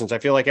 2000s. I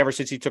feel like ever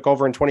since he took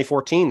over in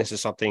 2014, this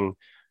is something,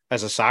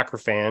 as a soccer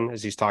fan,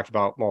 as he's talked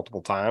about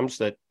multiple times,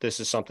 that this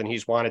is something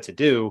he's wanted to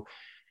do.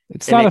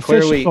 It's not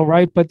official,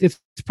 right? But it's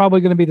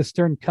probably going to be the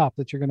Stern Cup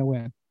that you're going to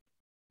win.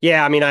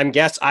 Yeah, I mean,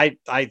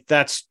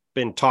 that's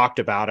been talked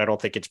about. I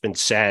don't think it's been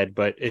said,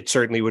 but it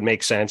certainly would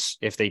make sense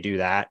if they do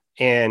that.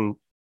 And,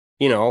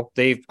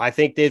 I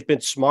think they've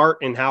been smart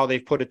in how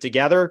they've put it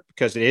together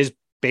because it is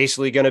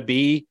basically going to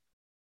be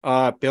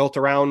built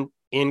around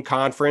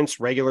in-conference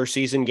regular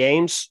season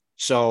games.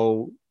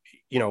 So,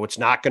 it's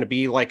not going to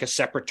be like a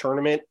separate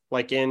tournament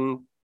like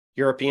in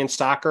European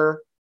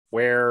soccer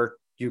where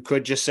you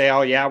could just say,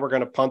 oh, yeah, we're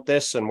going to punt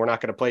this and we're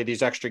not going to play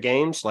these extra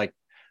games. Like,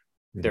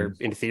 they're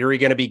in theory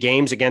going to be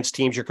games against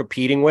teams you're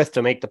competing with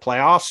to make the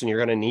playoffs, and you're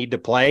going to need to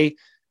play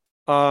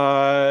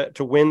to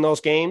win those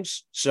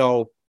games.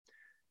 So,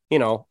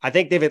 I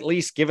think they've at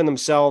least given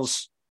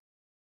themselves,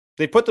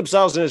 they put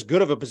themselves in as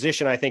good of a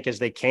position, I think, as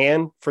they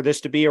can for this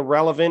to be a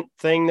relevant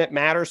thing that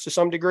matters to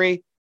some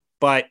degree.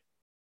 But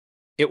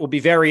it will be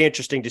very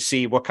interesting to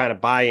see what kind of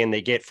buy-in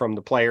they get from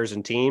the players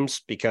and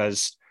teams,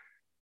 because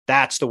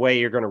that's the way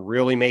you're going to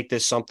really make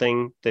this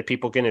something that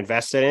people can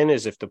invest in,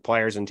 is if the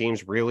players and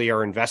teams really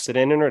are invested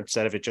in it,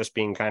 instead of it just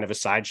being kind of a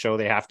sideshow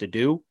they have to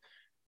do.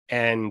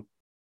 And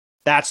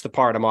that's the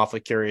part I'm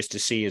awfully curious to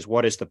see, is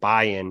what is the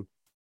buy-in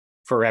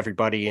for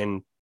everybody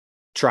in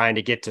trying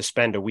to get to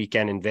spend a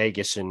weekend in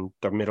Vegas in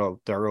the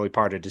early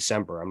part of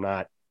December. I'm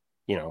not,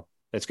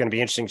 it's going to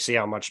be interesting to see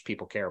how much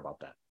people care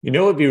about that.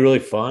 It'd be really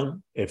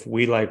fun if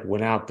we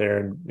went out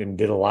there and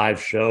did a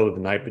live show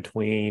the night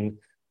between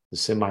the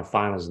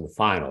semifinals and the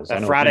finals.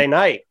 That Friday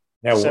night,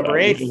 December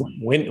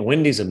 8th.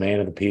 Wendy's a man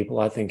of the people.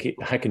 I think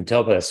I can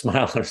tell by a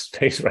smile on his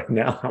face right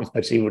now how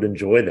much he would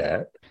enjoy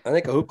that. I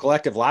think a Hoop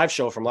Collective live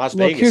show from Las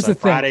Vegas on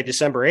Friday,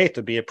 December 8th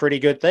would be a pretty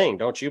good thing.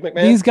 Don't you,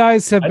 McMahon? These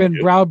guys have been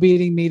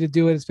browbeating me to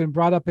do it. It's been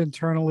brought up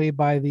internally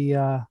by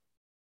the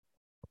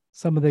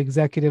some of the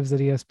executives at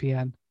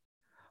ESPN.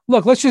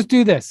 Look, let's just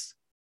do this.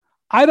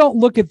 I don't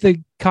look at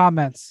the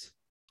comments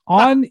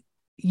on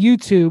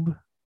YouTube.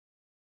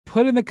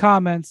 Put in the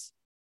comments,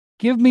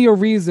 give me a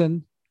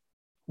reason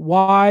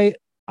why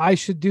I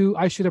should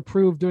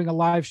approve doing a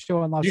live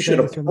show on Las Vegas. You should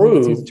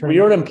approve. Well,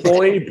 you're an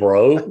employee,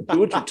 bro. Do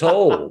what you're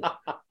told.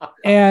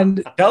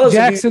 And tell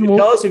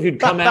us if you'd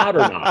come out or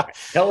not.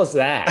 Tell us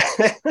that.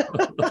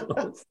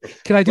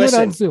 Can I do it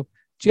on Zoom?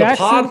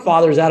 Jackson, the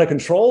Podfather's out of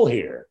control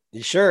here.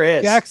 He sure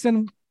is.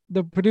 Jackson,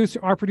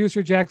 our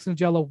producer Jackson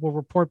Jello, will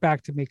report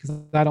back to me because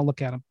I don't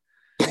look at him.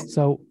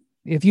 So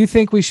if you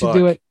think we should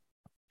do it,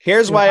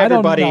 here's why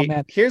everybody.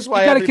 Here's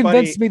why you got to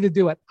convince me to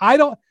do it. I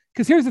don't,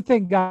 because here's the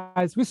thing,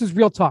 guys. This is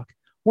real talk.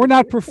 We're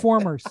not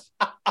performers.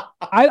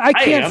 I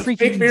can't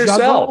freaking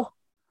juggle.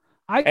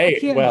 I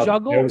can't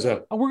juggle.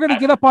 We're going to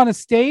get up on a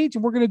stage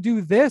and we're going to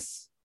do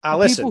this.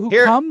 Listen, people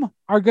who come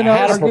are going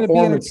to be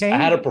entertained. I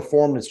had a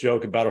performance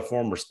joke about a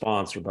former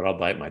sponsor, but I'll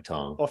bite my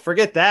tongue. Well,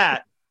 forget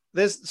that.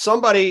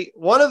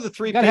 One of the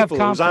three people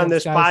who was on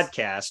this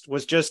podcast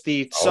was just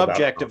the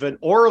subject of an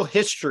oral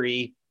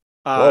history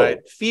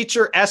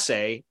feature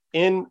essay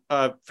in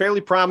a fairly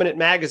prominent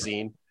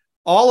magazine,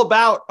 all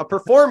about a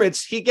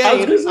performance he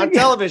gave on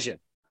television.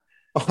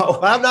 Oh,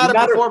 I'm not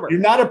a performer. You're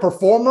not a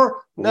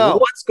performer? No.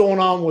 What's going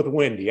on with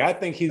Wendy? I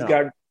think he's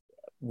got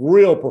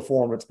real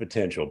performance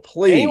potential.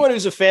 Please. Anyone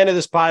who's a fan of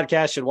this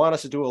podcast should want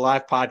us to do a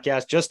live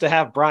podcast just to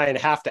have Brian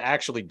have to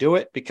actually do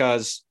it,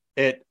 because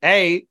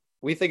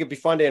we think it'd be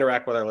fun to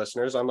interact with our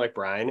listeners, unlike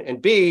Brian.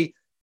 And B,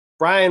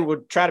 Brian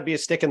would try to be a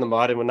stick in the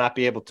mud and would not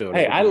be able to.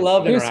 Hey, I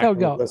love interacting. Here's how it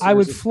goes. I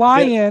would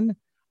fly in.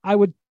 I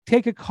would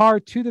take a car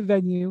to the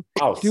venue,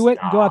 do it,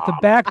 and go out the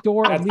back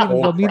door and leave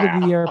and go meet at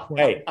the airport.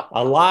 Hey,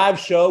 a live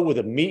show with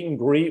a meet and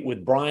greet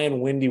with Brian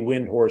Wendy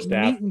Windhorst.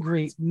 Meet and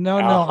greet. No,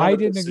 I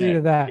didn't agree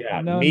to that.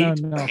 Yeah, no.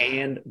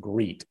 And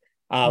greet.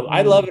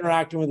 I love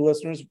interacting with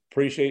listeners.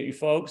 Appreciate you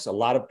folks. A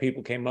lot of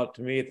people came up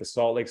to me at the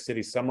Salt Lake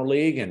City Summer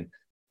League, and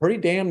pretty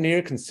damn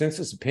near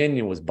consensus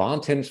opinion was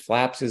Bontemps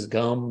flaps his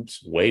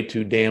gums way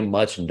too damn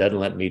much and doesn't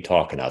let me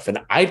talk enough. And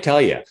I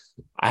tell you,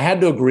 I had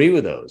to agree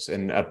with those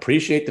and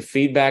appreciate the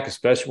feedback,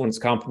 especially when it's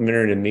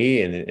complimentary to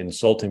me and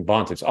insulting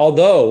Bontemps.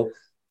 Although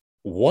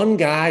one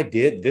guy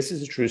did, this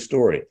is a true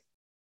story.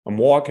 I'm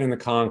walking in the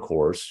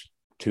concourse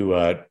to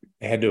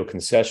head to a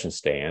concession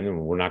stand,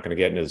 and we're not going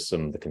to get into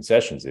some of the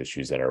concessions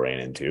issues that I ran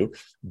into.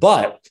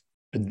 But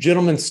a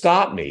gentleman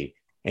stopped me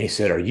and he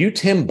said, "Are you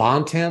Tim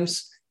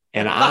Bontemps?"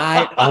 And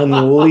I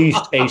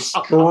unleashed a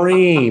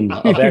stream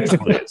of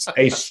expletives,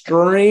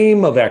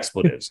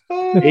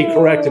 He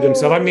corrected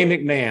himself. I mean,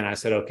 McMahon. I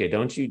said, "Okay,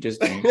 don't you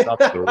just up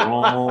the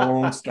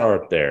wrong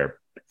start there."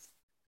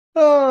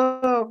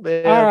 Oh,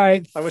 man. All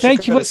right.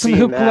 Thank you for listening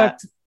to Hoop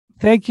Collect.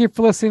 Thank you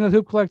for listening to the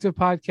Hoop Collective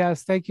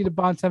podcast. Thank you to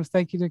Bontemps.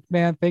 Thank you to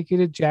McMahon. Thank you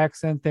to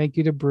Jackson. Thank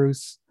you to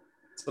Bruce.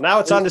 So now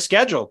it's on the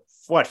schedule.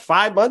 What,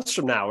 5 months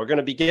from now, we're going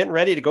to be getting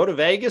ready to go to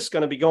Vegas.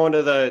 Going to be going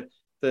to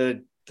the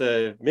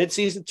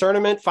midseason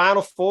tournament,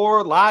 Final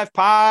Four, live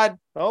pod.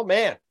 Oh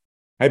man!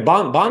 Hey,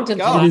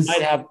 Bontemps,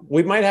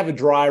 we might have a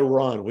dry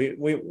run.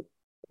 We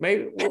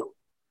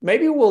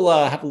maybe we'll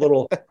have a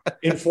little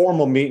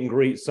informal meet and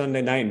greet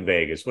Sunday night in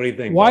Vegas. What do you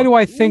think? Why do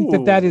I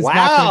think that is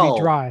not going to be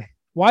dry?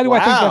 Why do I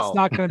think that's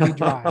not going to be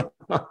dry?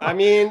 I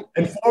mean,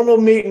 informal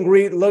meet and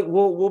greet. Look,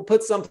 we'll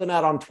put something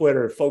out on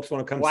Twitter if folks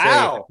want to come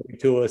say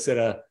to us at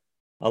a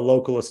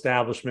local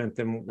establishment,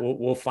 then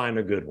we'll find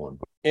a good one.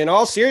 In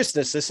all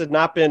seriousness, this had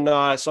not been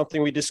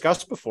something we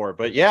discussed before,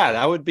 but yeah,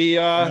 that would be.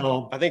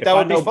 I think that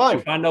would be fun.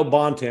 If I know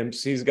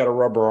Bontemps, he's got a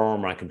rubber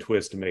arm I can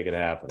twist to make it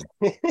happen.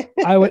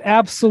 I am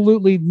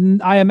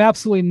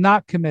absolutely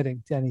not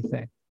committing to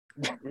anything.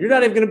 You're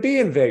not even going to be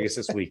in Vegas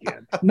this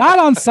weekend. Not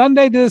on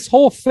Sunday. To this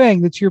whole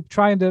thing that you're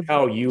trying to.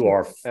 Oh, you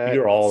are.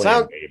 You're all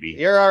in, baby.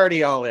 You're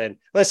already all in.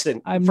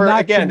 Listen, I'm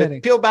not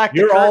committing. To peel back.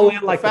 You're all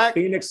in like the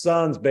Phoenix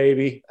Suns,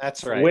 baby.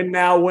 That's right. Win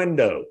now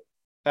window.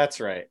 That's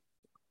right.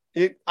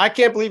 I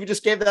can't believe you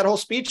just gave that whole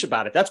speech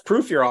about it. That's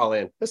proof you're all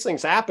in. This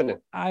thing's happening.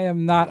 I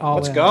am not all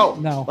in. Let's go.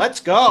 No. Let's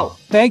go.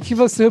 Thank you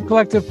for listening to Hoop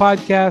Collective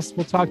podcast.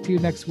 We'll talk to you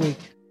next week.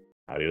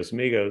 Adios,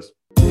 amigos.